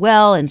incredibly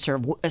well and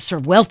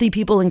serve wealthy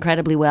people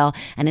incredibly well.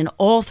 And in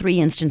all 3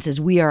 instances,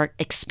 we are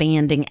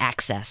expanding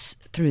access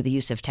through the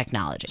use of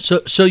technology.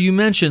 So you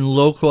mentioned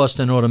low cost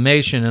and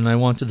automation, and I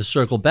wanted to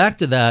circle back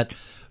to that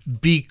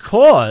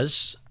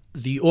because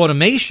the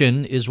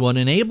automation is what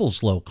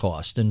enables low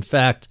cost. In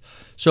fact,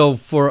 so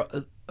for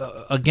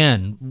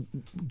again,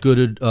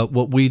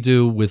 what we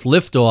do with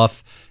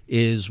Liftoff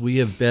is we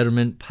have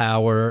Betterment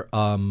Power,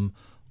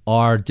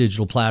 our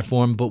digital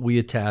platform, but we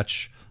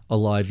attach a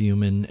live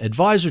human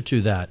advisor to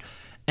that.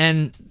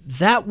 And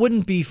that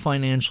wouldn't be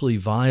financially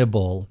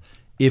viable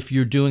if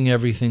you're doing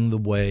everything the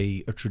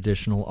way a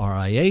traditional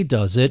RIA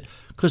does it,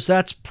 because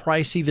that's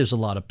pricey. There's a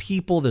lot of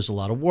people, there's a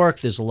lot of work,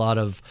 there's a lot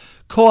of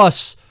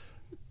costs.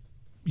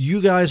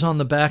 You guys on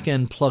the back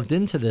end plugged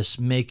into this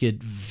make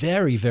it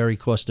very, very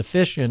cost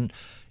efficient,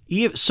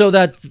 so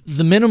that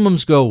the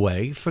minimums go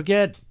away.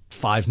 Forget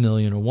 $5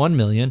 million or $1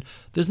 million.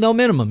 There's no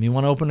minimum. You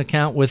want to open an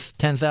account with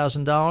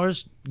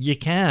 $10,000? You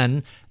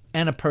can,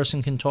 and a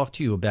person can talk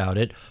to you about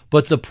it.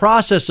 But the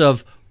process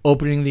of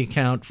opening the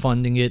account,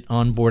 funding it,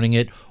 onboarding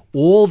it,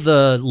 all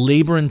the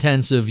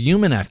labor-intensive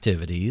human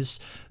activities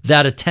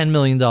that a $10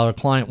 million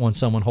client wants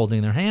someone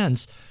holding their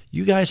hands,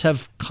 you guys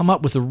have come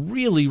up with a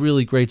really,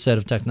 really great set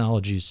of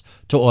technologies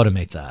to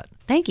automate that.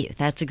 Thank you.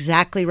 That's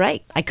exactly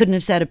right. I couldn't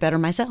have said it better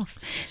myself.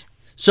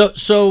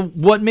 So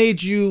what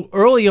made you,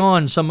 early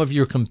on, some of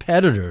your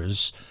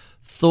competitors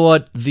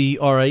thought the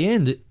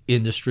RIA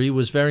industry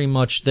was very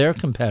much their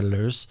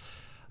competitors.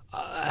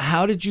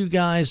 How did you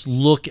guys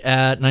look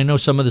at, and I know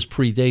some of this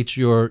predates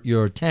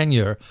your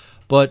tenure,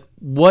 but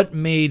what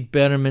made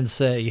Betterment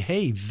say,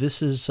 hey,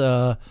 this is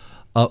a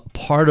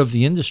part of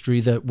the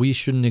industry that we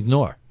shouldn't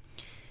ignore?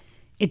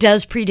 It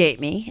does predate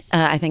me.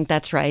 I think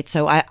that's right.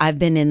 So I've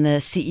been in the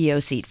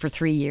CEO seat for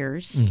 3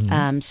 years.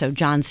 Mm-hmm. So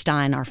John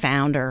Stein, our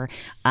founder,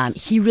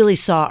 he really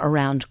saw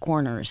around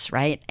corners,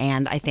 right?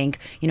 And I think,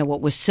 what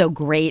was so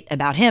great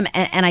about him,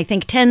 and I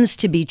think tends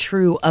to be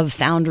true of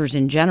founders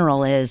in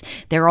general, is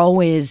they're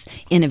always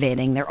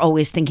innovating. They're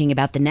always thinking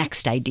about the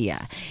next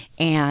idea.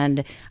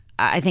 And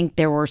I think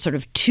there were sort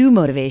of two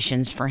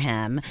motivations for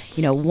him.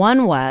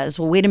 One was,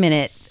 well, wait a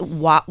minute,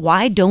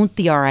 why don't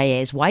the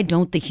RIAs, why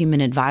don't the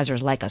human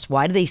advisors like us?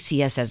 Why do they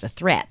see us as a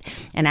threat?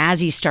 And as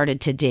he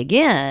started to dig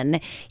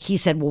in, he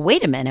said, well,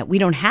 wait a minute, we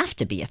don't have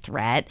to be a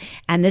threat.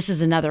 And this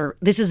is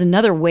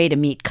another way to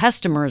meet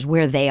customers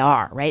where they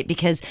are, right?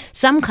 Because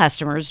some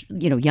customers,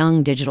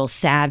 young, digital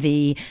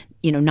savvy,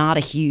 not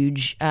a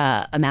huge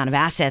amount of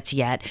assets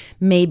yet,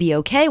 may be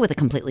okay with a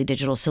completely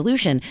digital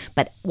solution.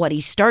 But what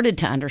he started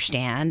to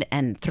understand,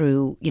 and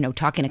through,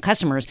 talking to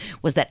customers,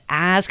 was that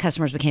as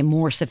customers became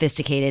more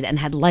sophisticated and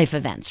had life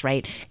events,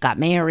 right, got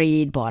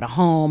married, bought a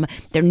home,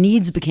 their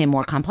needs became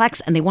more complex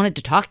and they wanted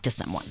to talk to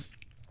someone.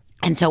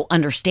 And so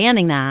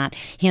understanding that,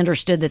 he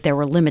understood that there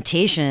were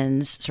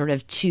limitations sort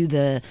of to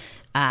the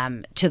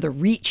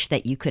reach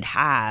that you could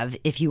have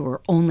if you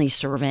were only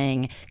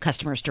serving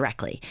customers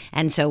directly.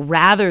 And so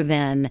rather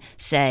than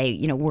say,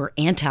 we're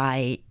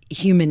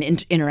anti-human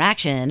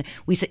interaction,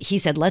 he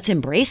said, let's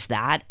embrace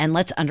that and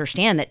let's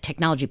understand that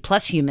technology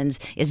plus humans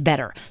is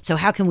better. So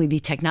how can we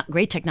be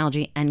great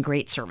technology and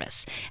great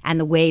service? And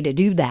the way to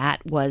do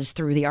that was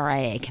through the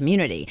RIA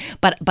community.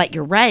 But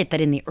you're right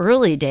that in the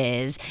early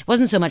days, it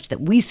wasn't so much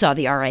that we saw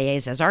the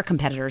RIAs as our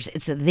competitors,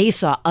 it's that they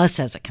saw us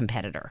as a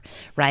competitor,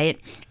 right?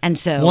 And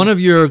so one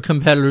of your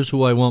competitors,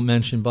 who I won't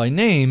mention by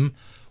name,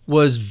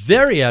 was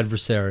very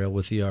adversarial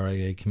with the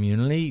RIA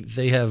community.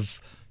 They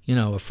have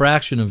a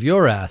fraction of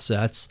your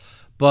assets,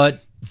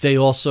 but they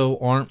also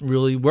aren't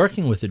really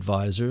working with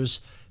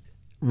advisors.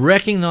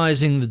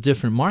 Recognizing the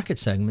different market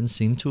segments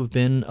seemed to have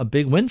been a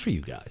big win for you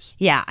guys.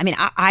 Yeah. I mean,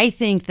 I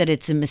think that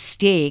it's a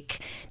mistake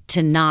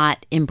to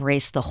not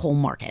embrace the whole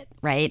market,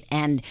 right?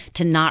 And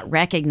to not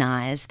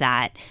recognize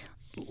that,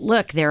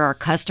 look, there are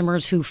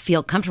customers who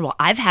feel comfortable.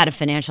 I've had a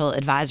financial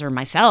advisor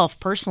myself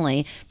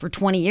personally for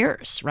 20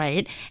 years,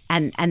 right?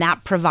 And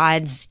that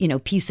provides,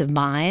 peace of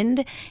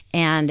mind,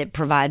 and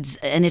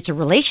it's a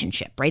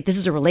relationship, right? This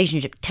is a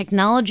relationship.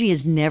 Technology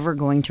is never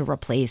going to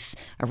replace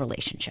a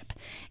relationship.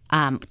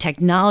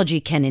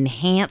 Technology can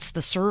enhance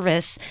the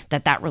service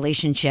that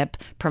relationship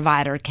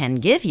provider can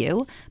give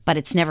you, but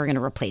it's never going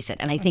to replace it.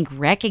 And I think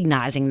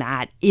recognizing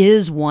that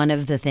is one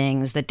of the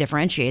things that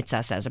differentiates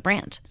us as a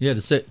brand. Yeah,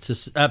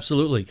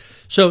 absolutely.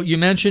 So you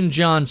mentioned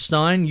John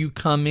Stein. You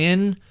come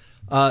in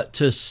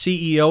to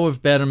CEO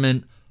of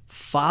Betterment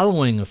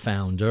following a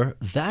founder.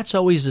 That's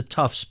always a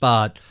tough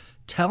spot.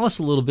 Tell us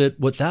a little bit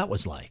what that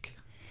was like.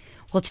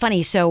 Well, it's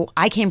funny. So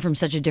I came from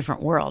such a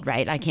different world,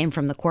 right? I came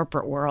from the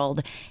corporate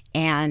world,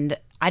 and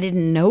I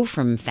didn't know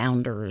from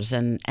founders.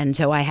 And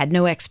so I had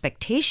no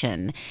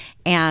expectation.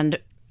 And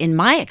in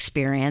my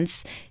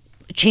experience,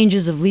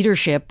 changes of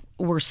leadership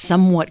were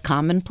somewhat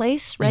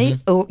commonplace, right?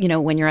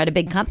 Mm-hmm. When you're at a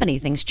big company,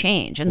 things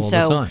change. And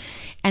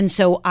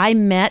so I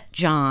met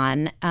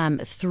John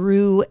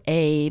through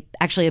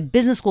actually a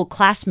business school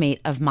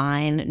classmate of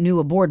mine knew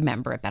a board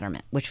member at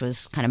Betterment, which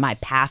was kind of my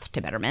path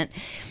to Betterment.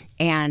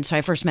 And so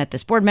I first met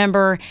this board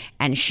member,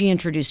 and she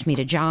introduced me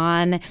to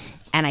John.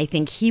 And I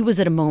think he was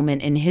at a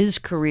moment in his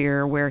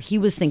career where he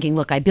was thinking,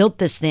 look, I built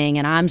this thing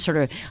and I'm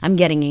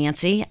getting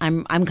antsy.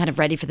 I'm kind of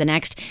ready for the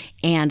next.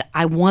 And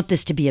I want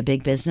this to be a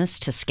big business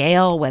to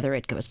scale, whether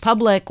it goes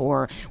public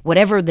or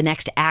whatever the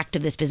next act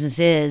of this business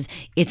is.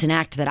 It's an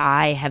act that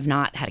I have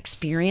not had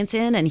experience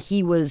in. And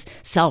he was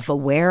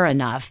self-aware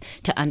enough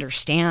to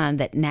understand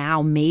that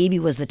now maybe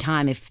was the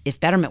time, if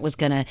Betterment was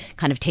going to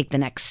kind of take the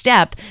next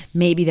step,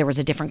 maybe there was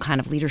a different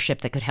kind of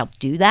leadership that could help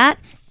do that.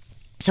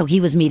 So he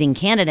was meeting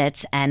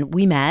candidates, and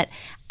we met,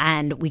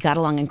 and we got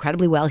along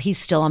incredibly well. He's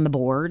still on the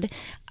board,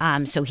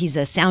 so he's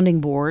a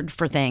sounding board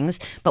for things.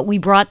 But we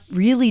brought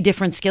really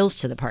different skills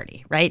to the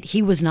party, right?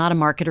 He was not a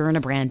marketer and a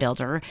brand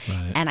builder.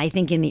 Right. And I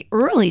think in the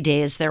early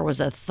days, there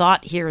was a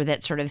thought here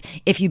that sort of,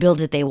 if you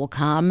build it, they will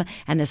come.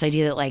 And this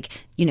idea that, like,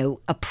 you know,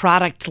 a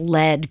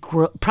product-led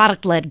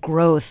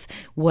growth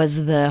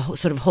was the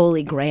sort of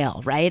holy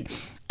grail, right?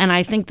 And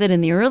I think that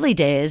in the early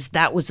days,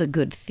 that was a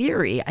good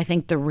theory. I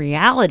think the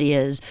reality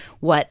is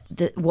what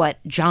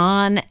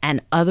John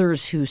and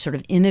others who sort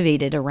of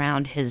innovated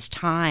around his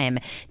time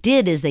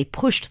did is they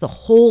pushed the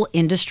whole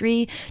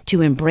industry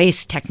to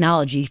embrace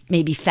technology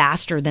maybe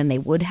faster than they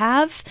would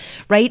have,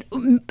 right?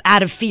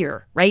 Out of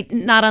fear, right?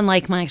 Not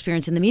unlike my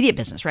experience in the media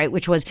business, right?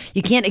 Which was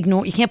you can't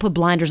put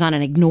blinders on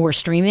and ignore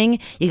streaming.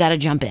 You got to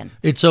jump in.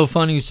 It's so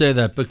funny you say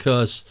that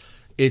because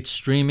it's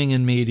streaming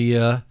and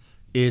media.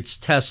 It's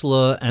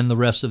Tesla and the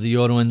rest of the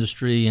auto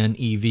industry and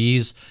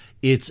EVs.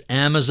 It's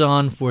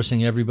Amazon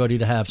forcing everybody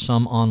to have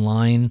some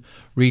online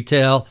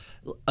retail.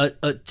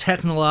 A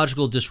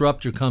technological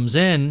disruptor comes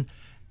in,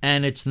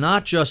 and it's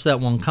not just that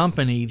one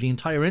company. The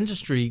entire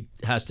industry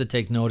has to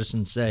take notice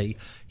and say,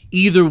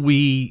 either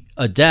we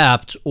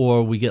adapt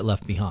or we get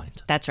left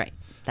behind. That's right.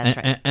 That's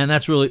right. And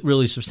that's really,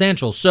 really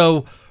substantial.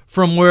 So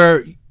from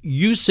where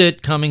you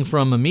sit, coming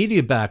from a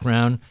media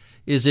background,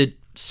 is it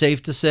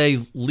safe to say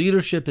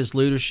leadership is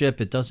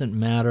leadership? It doesn't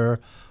matter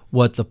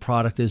what the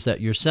product is that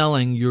you're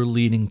selling, you're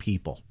leading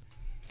people.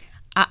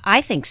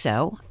 I think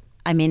so.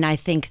 I mean, I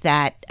think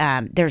that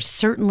there's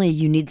certainly,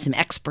 you need some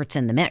experts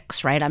in the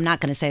mix, right? I'm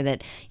not going to say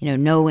that, you know,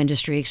 no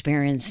industry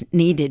experience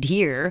needed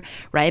here,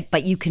 right?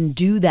 But you can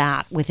do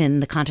that within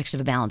the context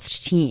of a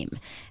balanced team.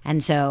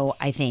 And so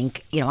I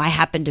think, you know, I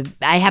happen to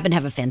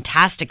have a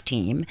fantastic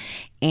team,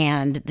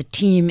 and the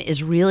team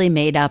is really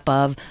made up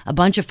of a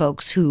bunch of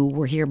folks who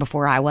were here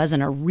before I was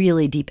and are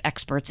really deep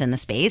experts in the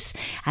space.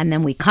 And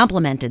then we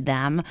complemented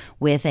them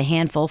with a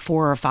handful,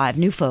 4 or 5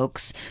 new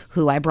folks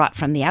who I brought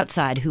from the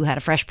outside who had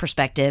a fresh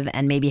perspective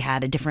and maybe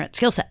had a different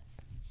skill set.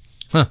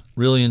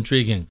 Really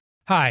intriguing.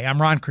 Hi,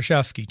 I'm Ron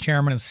Kraszewski,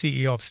 Chairman and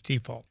CEO of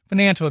Stifel.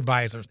 Financial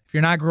advisors, if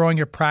you're not growing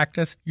your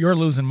practice, you're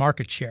losing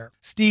market share.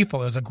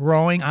 Stifel is a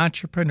growing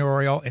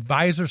entrepreneurial,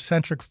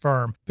 advisor-centric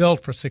firm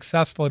built for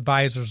successful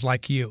advisors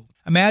like you.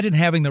 Imagine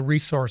having the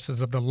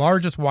resources of the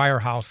largest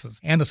wirehouses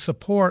and the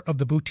support of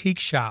the boutique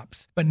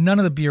shops, but none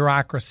of the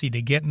bureaucracy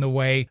to get in the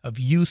way of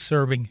you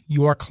serving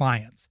your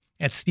clients.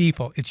 At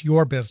Stifel, it's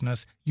your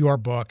business, your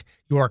book,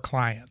 your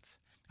clients.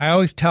 I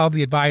always tell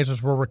the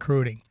advisors we're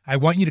recruiting, I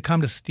want you to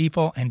come to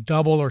Stifel and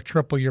double or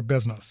triple your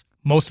business.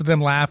 Most of them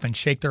laugh and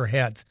shake their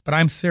heads, but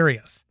I'm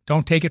serious.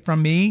 Don't take it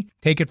from me.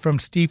 Take it from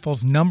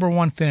Stifel's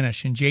 #1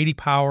 finish in J.D.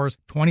 Power's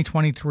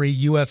 2023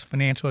 U.S.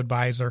 Financial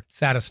Advisor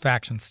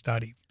Satisfaction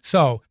Study.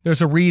 So,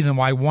 there's a reason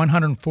why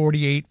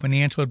 148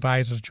 financial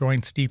advisors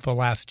joined Stifel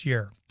last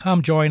year.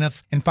 Come join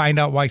us and find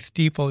out why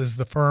Stifel is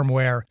the firm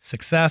where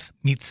success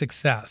meets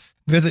success.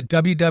 Visit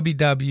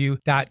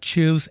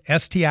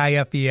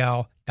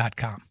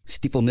www.choosestifel.com.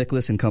 Stifel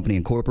Nicholas and Company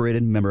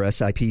Incorporated, member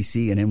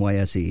SIPC and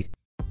NYSE.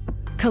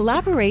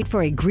 Collaborate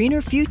for a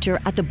greener future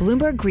at the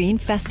Bloomberg Green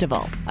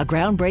Festival, a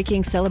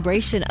groundbreaking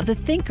celebration of the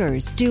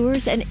thinkers,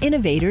 doers, and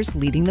innovators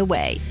leading the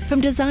way.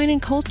 From design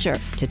and culture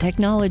to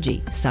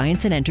technology,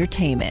 science, and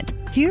entertainment.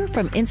 Hear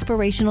from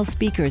inspirational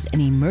speakers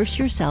and immerse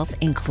yourself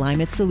in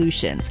climate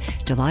solutions.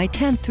 July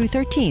 10th through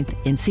 13th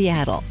in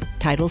Seattle.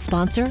 Title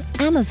sponsor,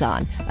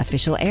 Amazon.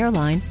 Official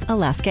airline,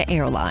 Alaska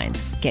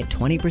Airlines. Get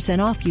 20%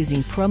 off using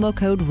promo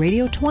code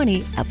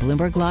radio20 at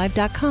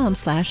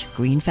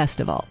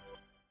bloomberglive.com/greenfestival.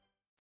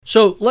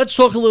 So let's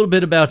talk a little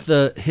bit about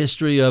the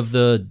history of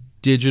the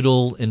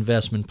digital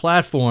investment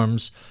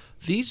platforms.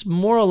 These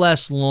more or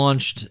less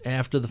launched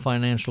after the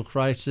financial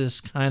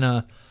crisis, kind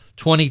of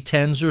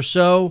 2010s or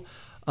so.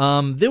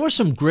 There were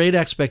some great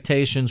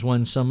expectations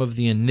when some of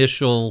the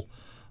initial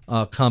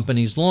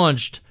companies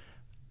launched.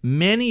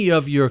 Many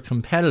of your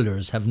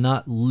competitors have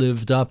not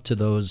lived up to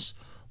those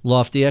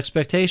lofty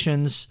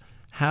expectations.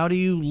 How do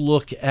you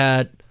look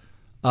at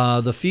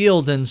the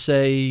field and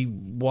say,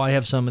 why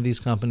have some of these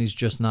companies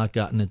just not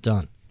gotten it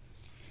done?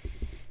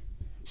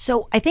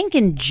 So I think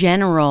in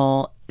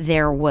general,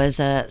 there was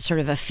a sort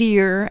of a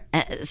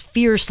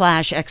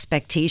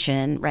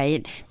fear/expectation,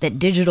 right, that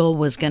digital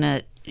was going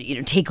to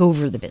take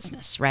over the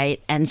business,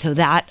 right? And so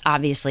that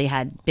obviously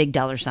had big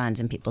dollar signs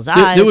in people's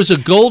eyes. There was a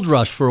gold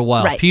rush for a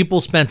while. Right. People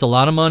spent a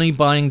lot of money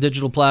buying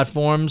digital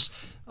platforms.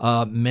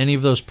 Many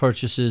of those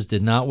purchases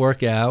did not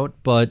work out,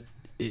 but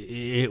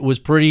it was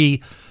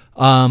pretty...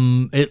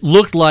 it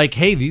looked like,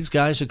 hey, these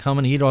guys are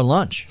coming to eat our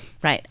lunch.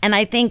 Right. And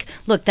I think,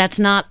 look, that's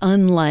not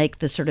unlike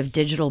the sort of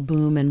digital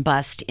boom and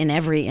bust in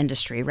every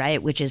industry,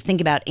 right? Which is,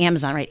 think about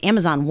Amazon, right?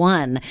 Amazon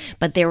won,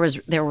 but there was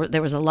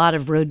a lot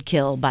of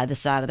roadkill by the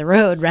side of the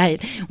road,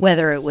 right?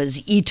 Whether it was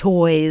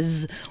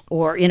eToys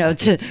or,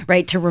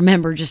 to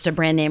remember just a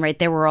brand name, right?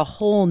 There were a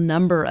whole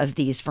number of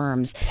these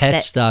firms.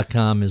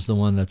 Pets.com is the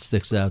one that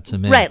sticks out to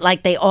me. Right.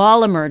 Like they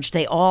all emerged.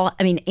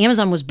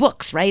 Amazon was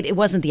books, right? It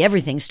wasn't the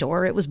everything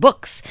store. It was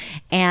books.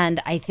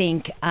 And I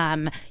think,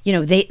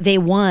 they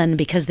won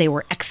because they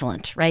were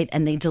excellent, right?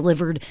 And they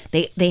delivered,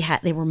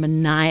 they were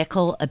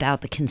maniacal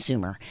about the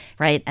consumer,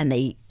 right? And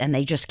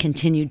they just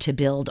continued to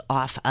build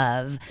off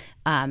of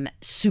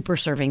super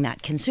serving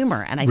that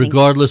consumer. And I think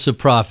regardless of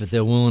profit,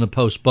 they're willing to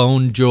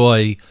postpone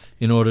joy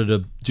in order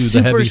to do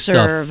the heavy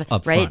stuff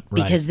up right? front.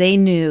 Right. Because they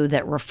knew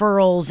that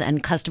referrals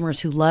and customers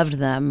who loved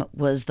them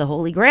was the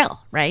holy grail,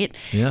 right?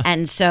 Yeah.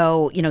 And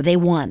so, they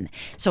won.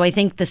 So I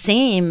think the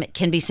same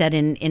can be said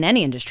in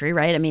any industry,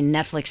 right? I mean,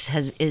 Netflix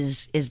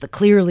is the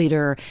clear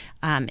leader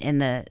in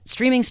the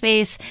streaming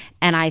space.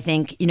 And I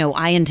think,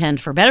 I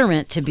intend for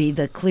Betterment to be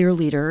the clear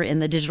leader in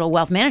the digital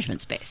wealth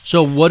management space.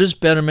 So what does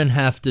Betterment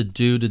have to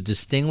do to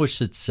distinguish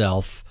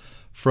itself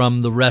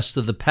from the rest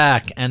of the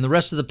pack? And the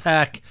rest of the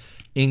pack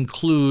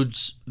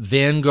includes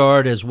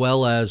Vanguard as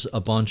well as a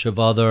bunch of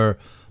other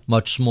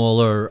much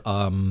smaller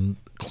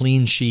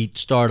clean sheet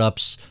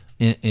startups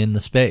in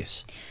the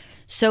space.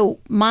 So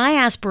my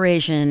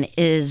aspiration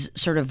is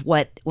sort of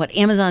what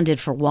Amazon did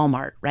for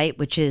Walmart, right?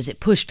 Which is it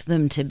pushed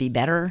them to be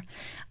better.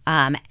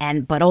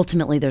 But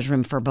ultimately there's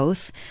room for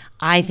both.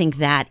 I think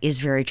that is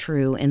very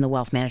true in the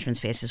wealth management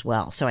space as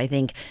well. So I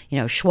think,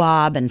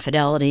 Schwab and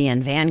Fidelity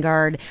and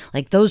Vanguard,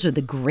 like those are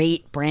the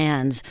great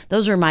brands.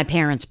 Those are my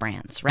parents'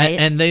 brands, right?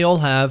 And they all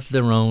have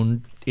their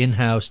own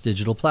in-house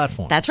digital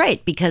platform. That's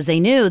right, because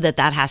they knew that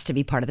has to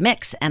be part of the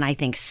mix. And I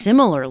think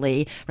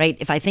similarly, right,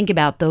 if I think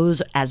about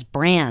those as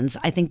brands,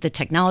 I think the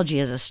technology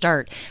is a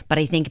start, but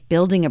I think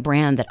building a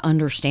brand that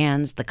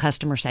understands the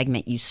customer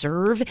segment you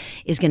serve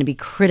is going to be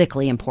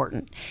critically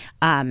important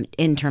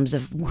in terms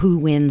of who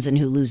wins and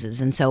who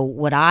loses. And so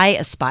what I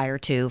aspire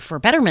to for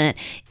Betterment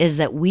is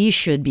that we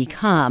should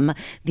become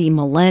the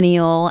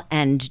millennial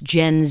and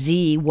Gen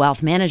Z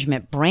wealth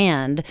management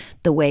brand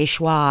the way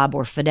Schwab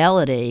or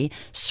Fidelity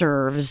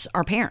serve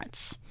our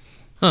parents.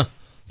 Huh.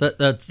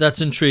 That's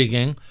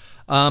intriguing.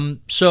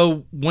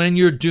 So when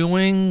you're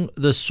doing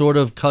the sort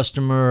of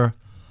customer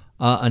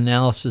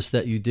analysis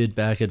that you did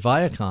back at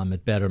Viacom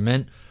at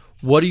Betterment,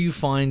 what are you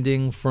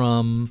finding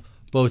from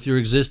both your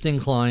existing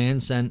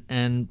clients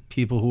and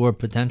people who are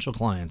potential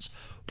clients?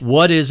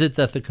 What is it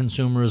that the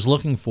consumer is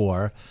looking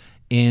for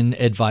in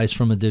advice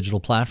from a digital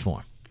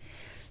platform?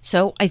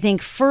 So I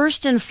think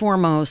first and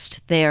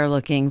foremost, they are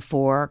looking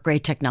for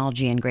great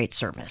technology and great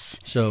service.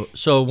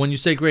 So when you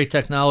say great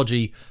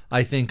technology,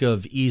 I think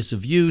of ease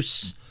of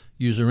use,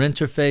 user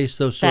interface,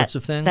 those sorts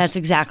of things? That's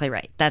exactly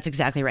right.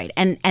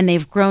 And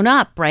they've grown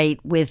up,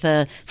 right, with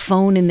a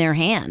phone in their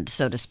hand,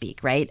 so to speak,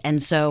 right?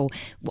 And so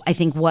I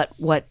think what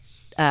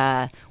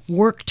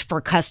worked for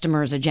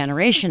customers a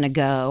generation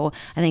ago,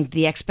 I think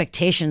the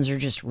expectations are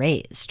just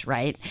raised,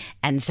 right?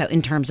 And so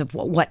in terms of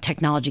what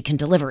technology can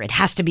deliver, it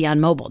has to be on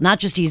mobile, not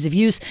just ease of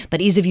use,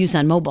 but ease of use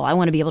on mobile. I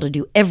want to be able to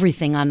do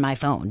everything on my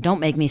phone.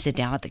 Don't make me sit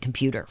down at the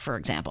computer, for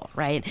example,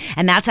 right?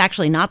 And that's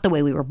actually not the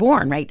way we were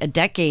born, right? A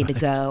decade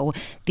ago,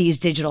 these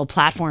digital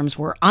platforms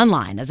were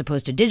online as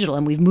opposed to digital,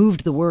 and we've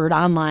moved the word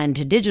online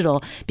to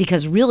digital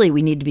because really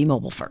we need to be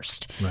mobile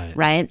first,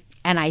 right?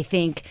 And I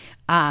think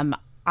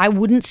I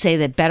wouldn't say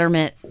that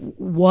Betterment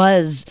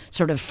was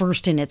sort of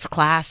first in its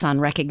class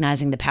on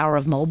recognizing the power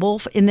of mobile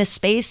in this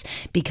space,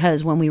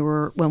 because when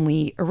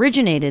we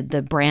originated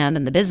the brand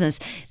and the business,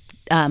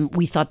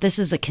 we thought this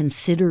is a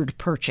considered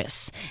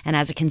purchase. And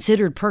as a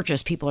considered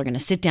purchase, people are going to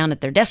sit down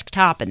at their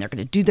desktop and they're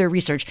going to do their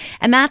research.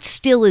 And that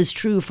still is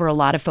true for a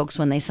lot of folks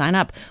when they sign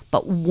up.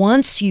 But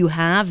once you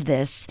have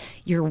this,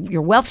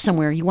 your wealth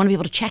somewhere, you want to be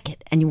able to check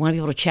it. And you want to be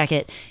able to check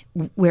it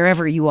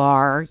wherever you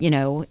are,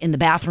 in the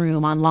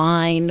bathroom,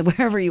 online,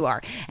 wherever you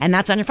are. And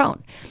that's on your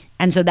phone.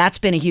 And so that's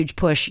been a huge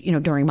push,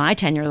 during my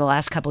tenure the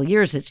last couple of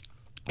years. Is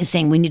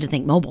saying we need to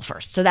think mobile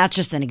first. So that's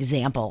just an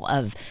example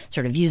of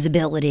sort of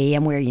usability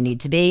and where you need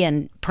to be,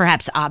 and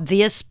perhaps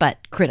obvious,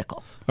 but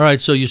critical. All right,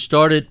 so you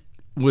started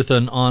with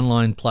an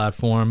online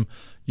platform.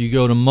 You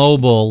go to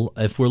mobile.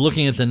 If we're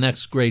looking at the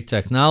next great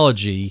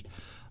technology,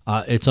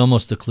 it's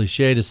almost a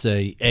cliche to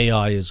say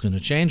AI is going to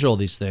change all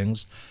these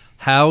things.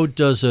 How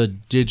does a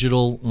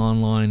digital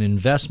online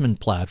investment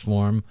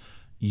platform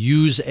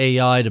use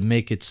AI to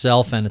make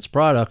itself and its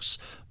products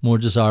more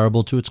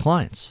desirable to its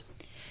clients?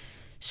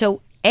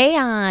 So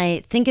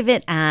AI, think of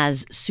it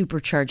as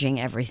supercharging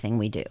everything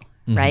we do,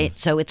 right?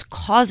 So it's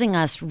causing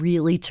us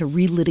really to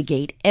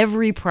relitigate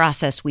every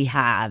process we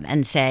have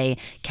and say,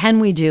 can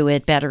we do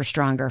it better,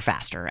 stronger,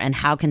 faster? And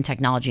how can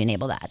technology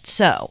enable that?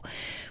 So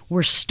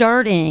we're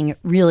starting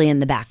really in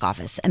the back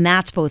office, and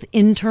that's both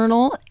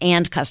internal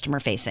and customer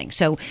facing.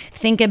 So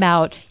think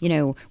about,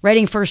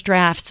 writing first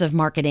drafts of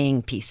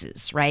marketing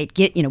pieces, right?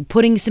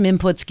 Putting some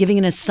inputs, giving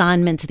an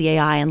assignment to the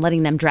AI and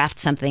letting them draft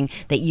something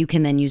that you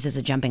can then use as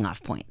a jumping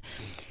off point.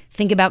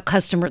 Think about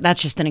customer.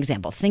 That's just an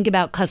example. Think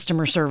about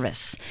customer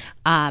service.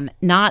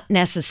 Not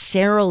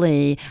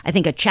necessarily, I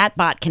think a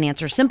chatbot can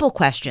answer simple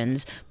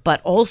questions,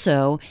 but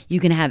also you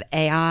can have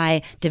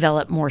AI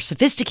develop more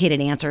sophisticated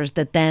answers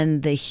that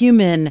then the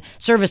human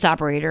service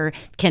operator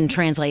can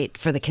translate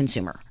for the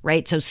consumer,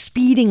 right? So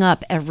speeding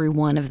up every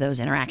one of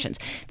those interactions.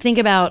 Think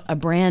about a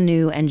brand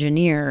new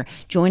engineer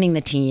joining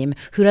the team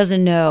who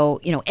doesn't know,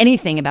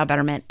 anything about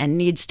Betterment and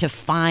needs to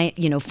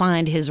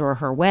find his or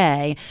her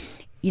way.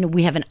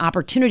 We have an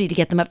opportunity to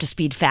get them up to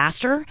speed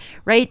faster,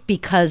 right?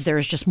 Because there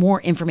is just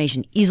more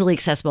information easily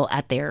accessible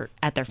at their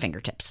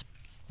fingertips.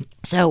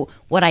 So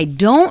what I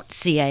don't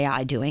see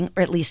AI doing,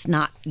 or at least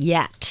not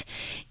yet,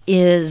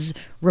 is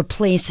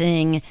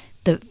replacing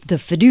the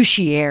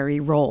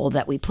fiduciary role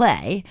that we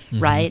play,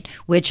 right?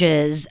 Which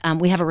is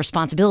we have a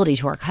responsibility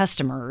to our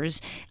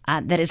customers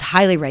that is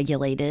highly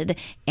regulated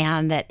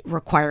and that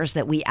requires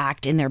that we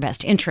act in their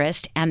best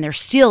interest. And there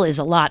still is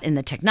a lot in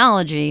the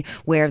technology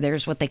where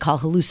there's what they call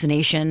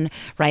hallucination,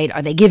 right?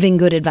 Are they giving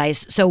good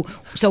advice? So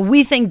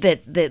we think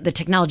that the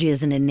technology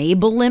is an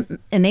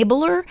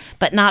enabler,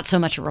 but not so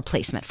much a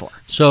replacement for.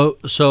 So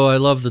I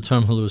love the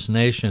term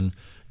hallucination.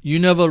 You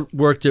never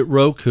worked at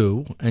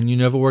Roku and you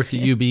never worked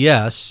at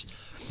UBS,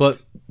 but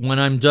when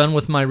I'm done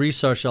with my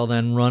research, I'll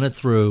then run it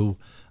through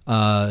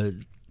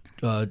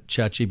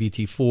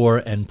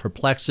ChatGPT-4 and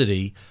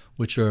Perplexity,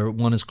 which are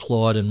one is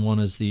Claude and one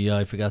is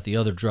I forgot the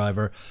other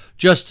driver,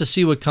 just to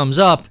see what comes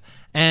up.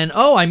 And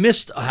how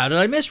did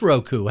I miss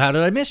Roku? How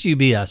did I miss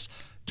UBS?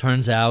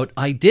 Turns out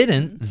I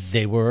didn't.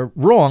 They were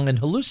wrong and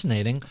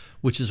hallucinating,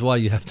 which is why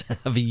you have to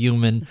have a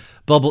human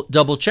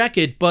double check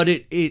it. But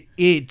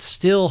it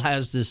still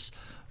has this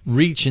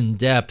reach and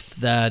depth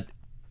that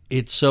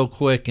it's so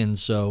quick and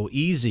so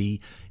easy.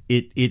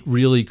 It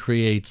really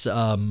creates,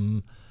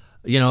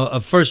 a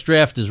first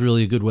draft is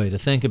really a good way to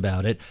think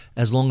about it,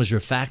 as long as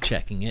you're fact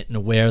checking it and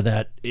aware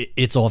that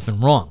it's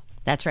often wrong.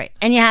 That's right.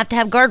 And you have to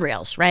have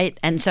guardrails, right?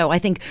 And so I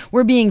think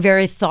we're being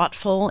very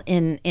thoughtful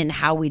in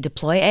how we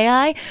deploy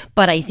AI,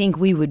 but I think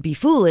we would be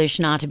foolish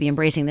not to be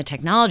embracing the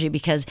technology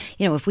because,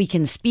 if we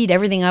can speed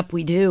everything up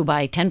we do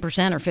by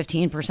 10% or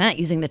 15%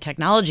 using the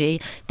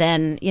technology,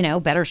 then,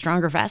 better,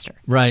 stronger, faster.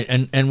 Right.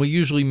 And we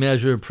usually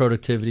measure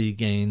productivity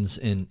gains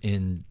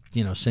in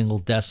single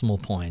decimal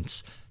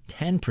points.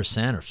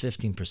 10% or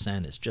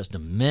 15% is just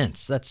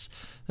immense.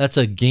 That's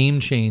a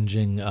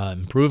game-changing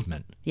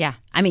improvement. Yeah.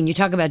 You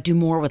talk about do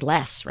more with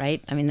less,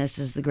 right? This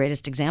is the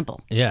greatest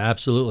example. Yeah,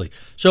 absolutely.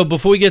 So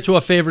before we get to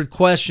our favorite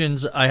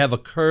questions, I have a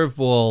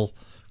curveball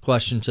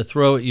question to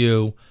throw at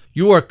you.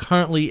 You are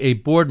currently a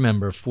board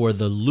member for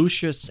the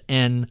Lucius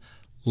N.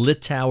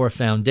 Littauer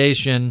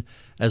Foundation,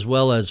 as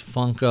well as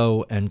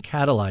Funko and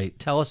Catalyte.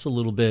 Tell us a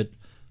little bit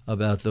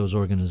about those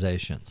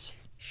organizations.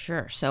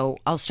 Sure. So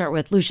I'll start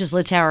with Lucius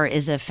Littauer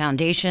is a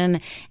foundation,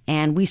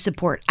 and we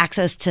support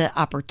access to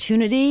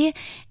opportunity,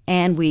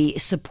 and we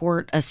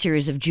support a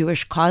series of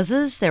Jewish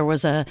causes. There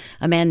was a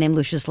man named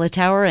Lucius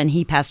Littauer, and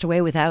he passed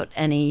away without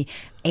any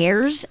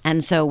heirs,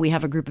 and so we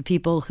have a group of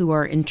people who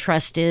are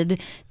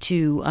entrusted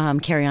to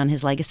carry on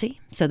his legacy.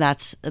 So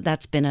that's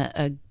been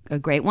a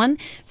great one.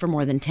 For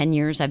more than 10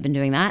 years, I've been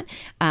doing that.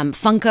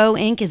 Funko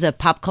Inc. is a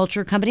pop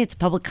culture company. It's a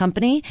public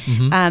company.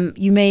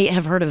 You may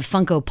have heard of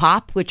Funko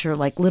Pop, which are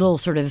like little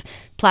sort of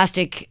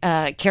plastic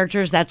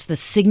characters. That's the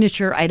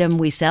signature item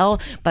we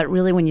sell. But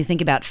really, when you think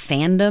about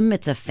fandom,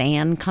 it's a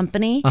fan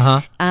company.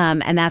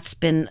 And that's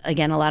been,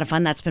 again, a lot of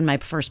fun. That's been my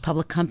first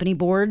public company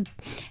board.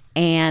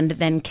 And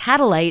then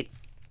Catalyte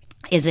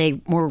is a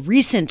more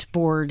recent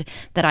board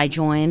that I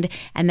joined,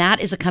 and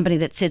that is a company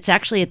that sits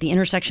actually at the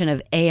intersection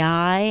of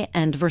AI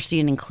and diversity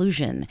and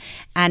inclusion.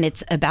 And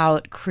it's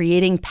about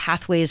creating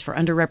pathways for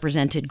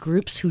underrepresented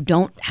groups who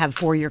don't have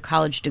four-year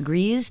college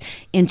degrees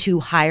into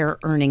higher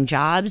earning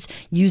jobs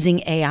using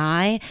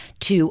AI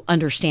to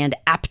understand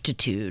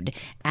aptitude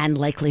and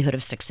likelihood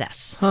of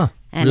success.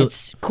 And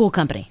it's a cool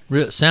company.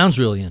 Sounds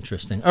really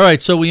interesting. All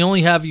right, so we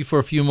only have you for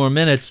a few more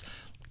minutes.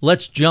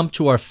 Let's jump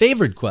to our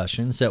favorite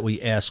questions that we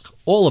ask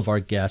all of our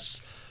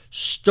guests,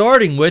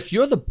 starting with,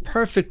 you're the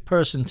perfect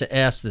person to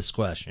ask this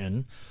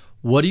question.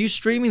 What are you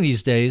streaming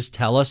these days?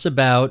 Tell us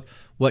about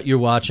what you're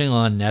watching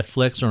on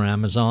Netflix or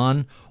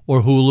Amazon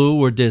or Hulu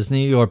or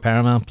Disney or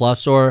Paramount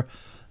Plus or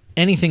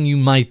anything you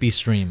might be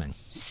streaming.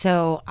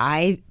 So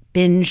I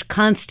binge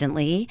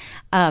constantly.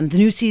 The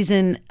new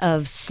season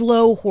of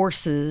Slow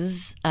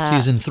Horses.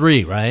 Season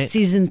 3, right?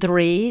 Season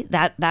 3.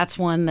 That's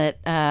one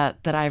that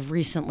I've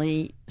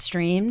recently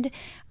streamed.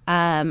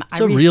 It's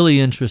a really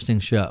interesting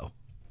show.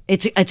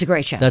 It's a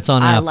great show. That's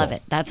on Apple. I love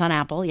it. That's on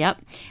Apple.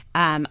 Yep.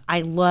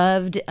 I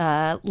loved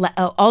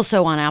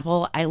also on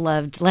Apple. I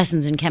loved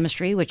Lessons in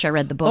Chemistry, which I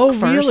read the book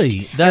first. Oh,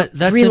 really? That's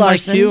Brie in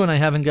Larson. my queue, and I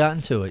haven't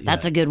gotten to it yet.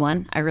 That's a good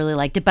one. I really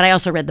liked it, but I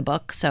also read the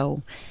book,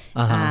 so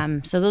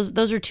So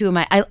those are two of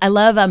my. I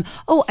love.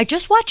 I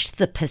just watched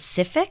The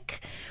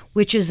Pacific,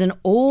 which is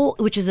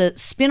a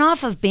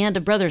spin-off of Band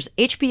of Brothers.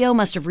 HBO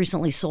must have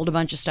recently sold a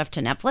bunch of stuff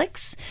to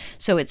Netflix,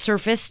 so it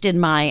surfaced in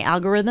my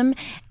algorithm,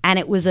 and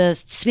it was a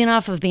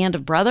spin-off of Band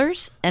of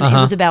Brothers, and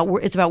it's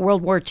about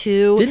World War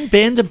II. Didn't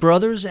Band of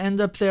Brothers end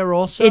up there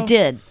also? It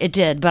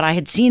did, but I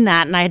had seen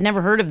that, and I had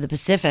never heard of The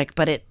Pacific,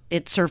 but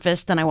it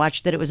surfaced, and I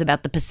watched it. It was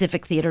about the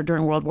Pacific Theater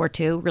during World War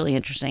II. Really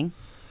interesting.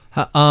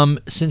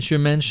 Since you're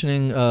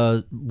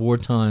mentioning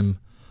wartime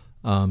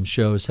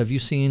shows, have you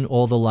seen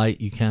All the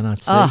Light You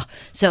Cannot See?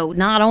 So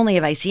not only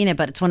have I seen it,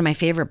 but it's one of my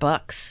favorite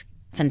books.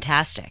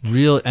 Fantastic.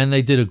 And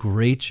they did a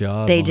great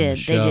job. They did.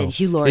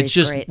 Hugh Laurie's it's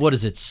just great. What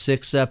is it?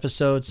 6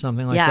 episodes,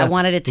 something like that. Yeah, I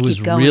wanted it to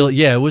keep going. Real.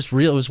 Yeah, it was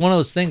real. It was one of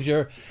those things.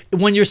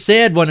 When you're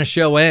sad when a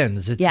show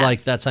ends, it's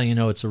like that's how you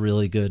know it's a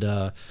really good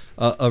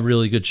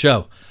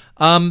show.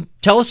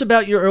 Tell us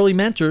about your early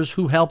mentors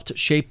who helped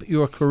shape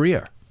your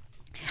career.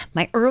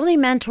 My early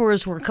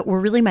mentors were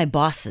really my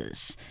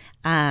bosses.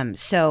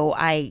 So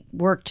I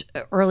worked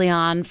early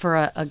on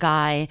for a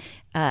guy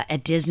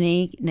at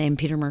Disney named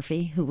Peter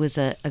Murphy, who was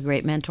a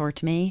great mentor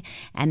to me.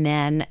 And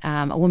then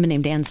a woman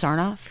named Ann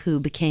Sarnoff, who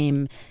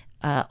became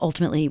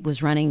ultimately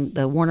was running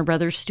the Warner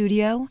Brothers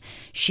studio.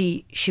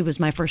 She was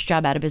my first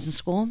job out of business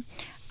school.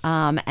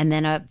 And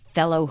then a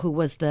fellow who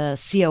was the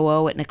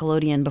COO at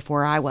Nickelodeon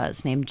before I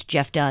was, named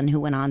Jeff Dunn, who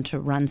went on to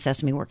run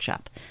Sesame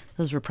Workshop.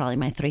 Those were probably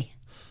my 3.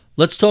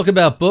 Let's talk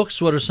about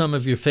books. What are some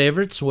of your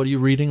favorites? What are you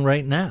reading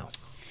right now?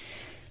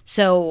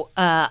 So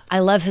I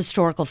love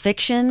historical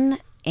fiction,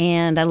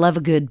 and I love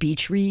a good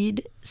beach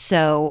read.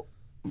 So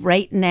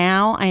right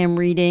now I am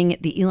reading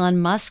the Elon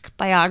Musk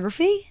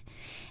biography,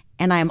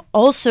 and I'm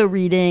also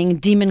reading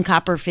Demon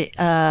Copperhead,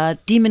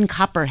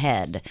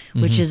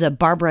 which is a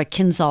Barbara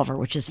Kinsolver,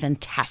 which is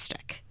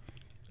fantastic.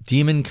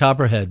 Demon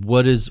Copperhead.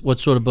 What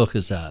sort of book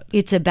is that?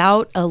 It's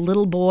about a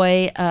little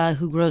boy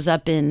who grows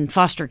up in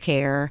foster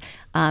care,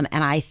 and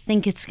I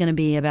think it's going to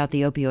be about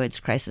the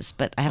opioids crisis,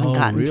 but I haven't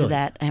gotten to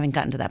that. I haven't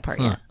gotten to that part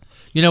yet.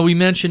 You know, we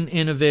mentioned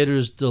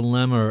Innovator's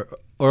Dilemma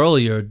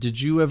earlier. Did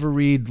you ever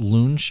read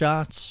Loon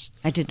Shots?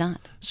 I did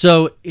not.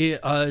 So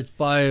it's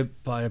by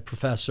a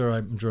professor.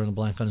 I'm drawing a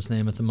blank on his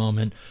name at the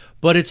moment,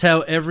 but it's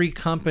how every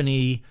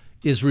company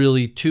is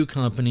really 2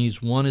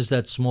 companies. One is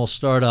that small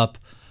startup.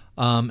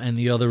 And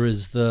the other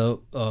is the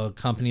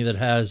company that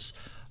has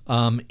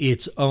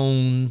its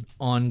own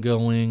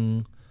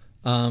ongoing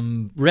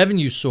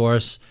revenue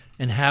source.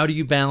 And how do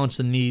you balance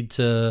the need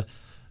to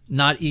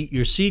not eat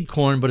your seed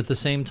corn, but at the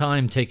same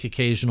time take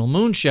occasional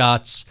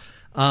moonshots?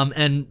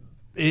 And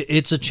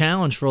it's a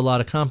challenge for a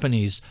lot of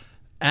companies.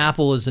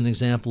 Apple is an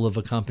example of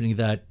a company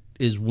that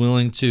is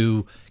willing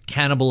to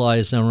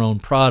cannibalize their own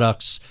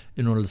products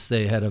in order to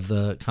stay ahead of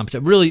the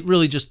competition. Really,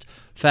 really just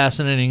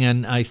fascinating,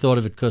 and I thought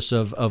of it because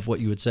of what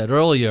you had said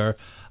earlier.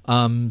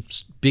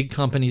 Big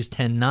companies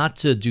tend not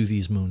to do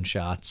these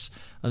moonshots.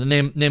 The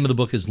name of the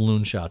book is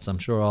Loon Shots. I'm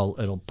sure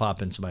it'll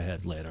pop into my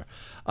head later.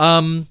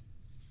 Our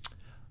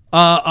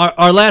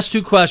last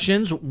 2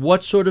 questions.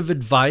 What sort of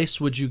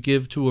advice would you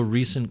give to a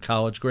recent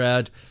college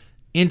grad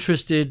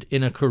interested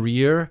in a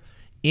career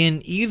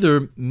in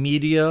either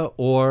media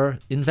or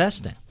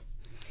investing?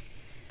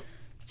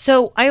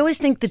 So I always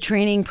think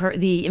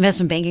the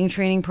investment banking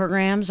training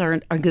programs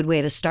are a good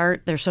way to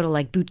start. They're sort of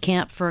like boot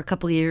camp for a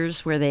couple of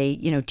years, where they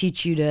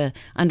teach you to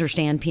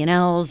understand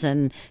P&Ls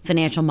and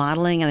financial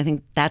modeling, and I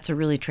think that's a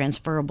really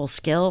transferable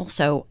skill.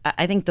 So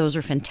I think those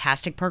are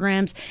fantastic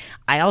programs.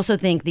 I also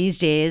think these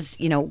days,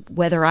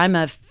 whether I'm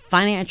a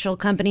financial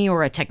company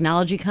or a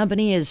technology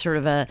company is sort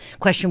of a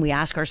question we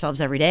ask ourselves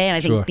every day. And I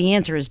think the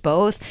answer is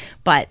both.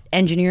 But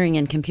engineering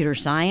and computer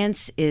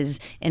science is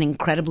an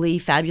incredibly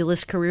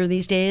fabulous career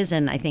these days,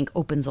 and I think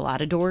opens a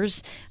lot of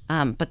doors.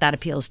 But that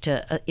appeals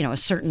to a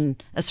certain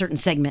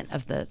segment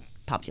of the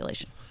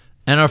population.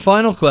 And our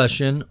final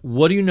question: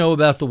 what do you know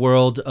about the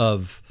world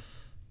of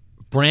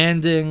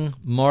branding,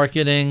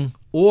 marketing,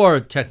 or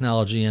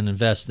technology and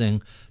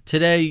investing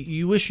today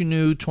you wish you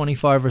knew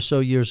 25 or so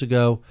years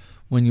ago,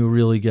 when you were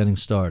really getting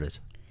started?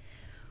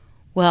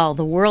 Well,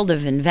 the world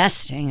of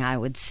investing, I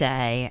would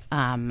say,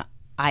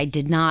 I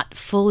did not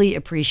fully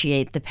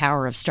appreciate the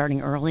power of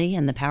starting early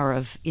and the power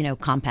of,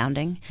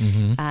 compounding,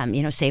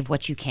 save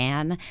what you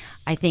can.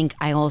 I think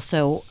I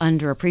also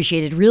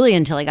underappreciated, really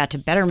until I got to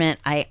Betterment,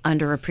 I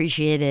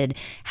underappreciated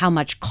how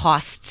much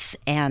costs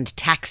and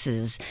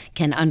taxes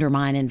can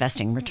undermine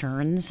investing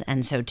returns.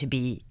 And so to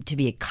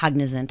be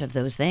cognizant of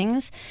those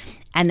things.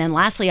 And then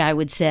lastly, I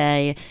would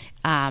say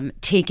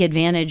take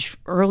advantage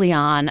early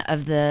on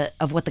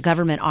of what the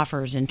government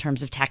offers in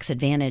terms of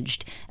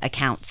tax-advantaged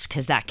accounts,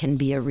 because that can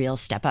be a real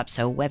step up.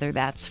 So whether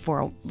that's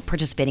for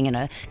participating in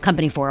a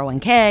company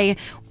 401k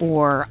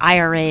or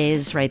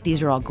IRAs, right?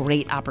 These are all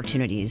great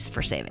opportunities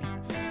for saving.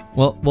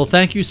 Well,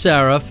 thank you,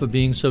 Sarah, for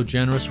being so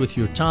generous with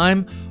your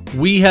time.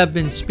 We have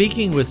been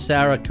speaking with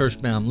Sarah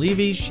Kirshbaum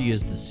Levy. She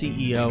is the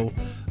CEO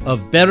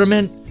of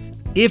Betterment.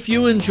 If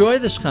you enjoy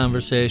this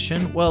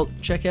conversation, well,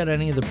 check out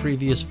any of the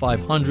previous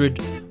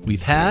 500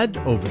 we've had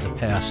over the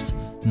past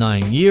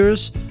 9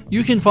 years.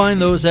 You can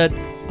find those at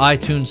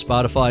iTunes,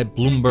 Spotify,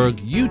 Bloomberg,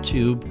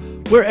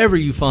 YouTube, wherever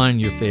you find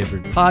your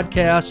favorite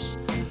podcasts.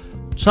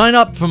 Sign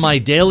up for my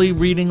daily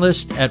reading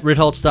list at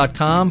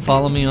ritholtz.com.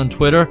 Follow me on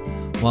Twitter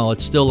while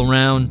it's still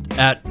around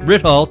at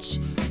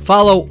ritholtz.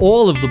 Follow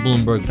all of the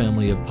Bloomberg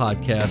family of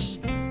podcasts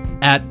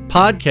at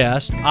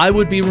podcast. I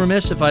would be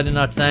remiss if I did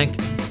not thank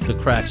the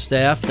crack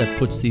staff that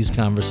puts these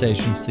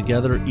conversations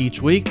together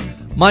each week.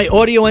 My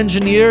audio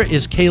engineer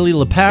is Kaylee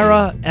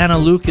LaPara. Anna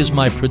Luke is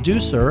my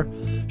producer.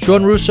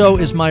 Sean Russo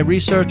is my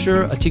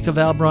researcher. Atika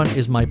Valbron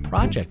is my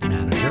project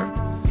manager.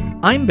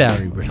 I'm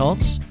Barry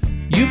Ritholtz.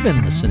 You've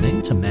been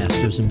listening to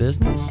Masters in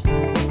Business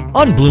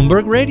on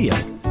Bloomberg Radio.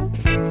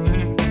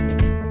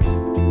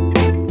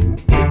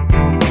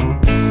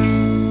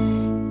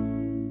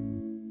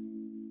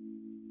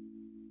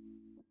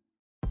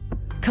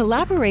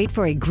 Collaborate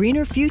for a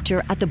greener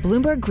future at the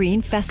Bloomberg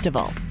Green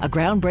Festival, a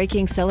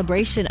groundbreaking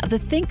celebration of the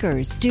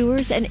thinkers,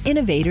 doers, and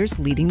innovators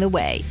leading the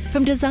way.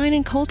 From design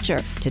and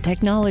culture to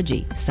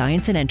technology,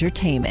 science, and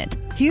entertainment.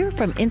 Hear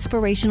from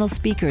inspirational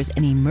speakers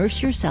and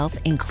immerse yourself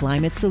in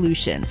climate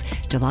solutions.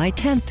 July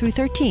 10th through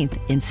 13th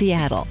in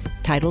Seattle.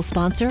 Title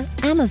sponsor,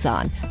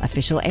 Amazon.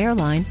 Official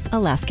airline,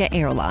 Alaska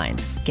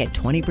Airlines. Get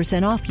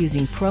 20% off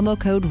using promo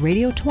code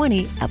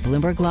radio20 at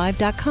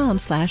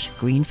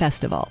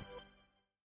bloomberglive.com/greenfestival.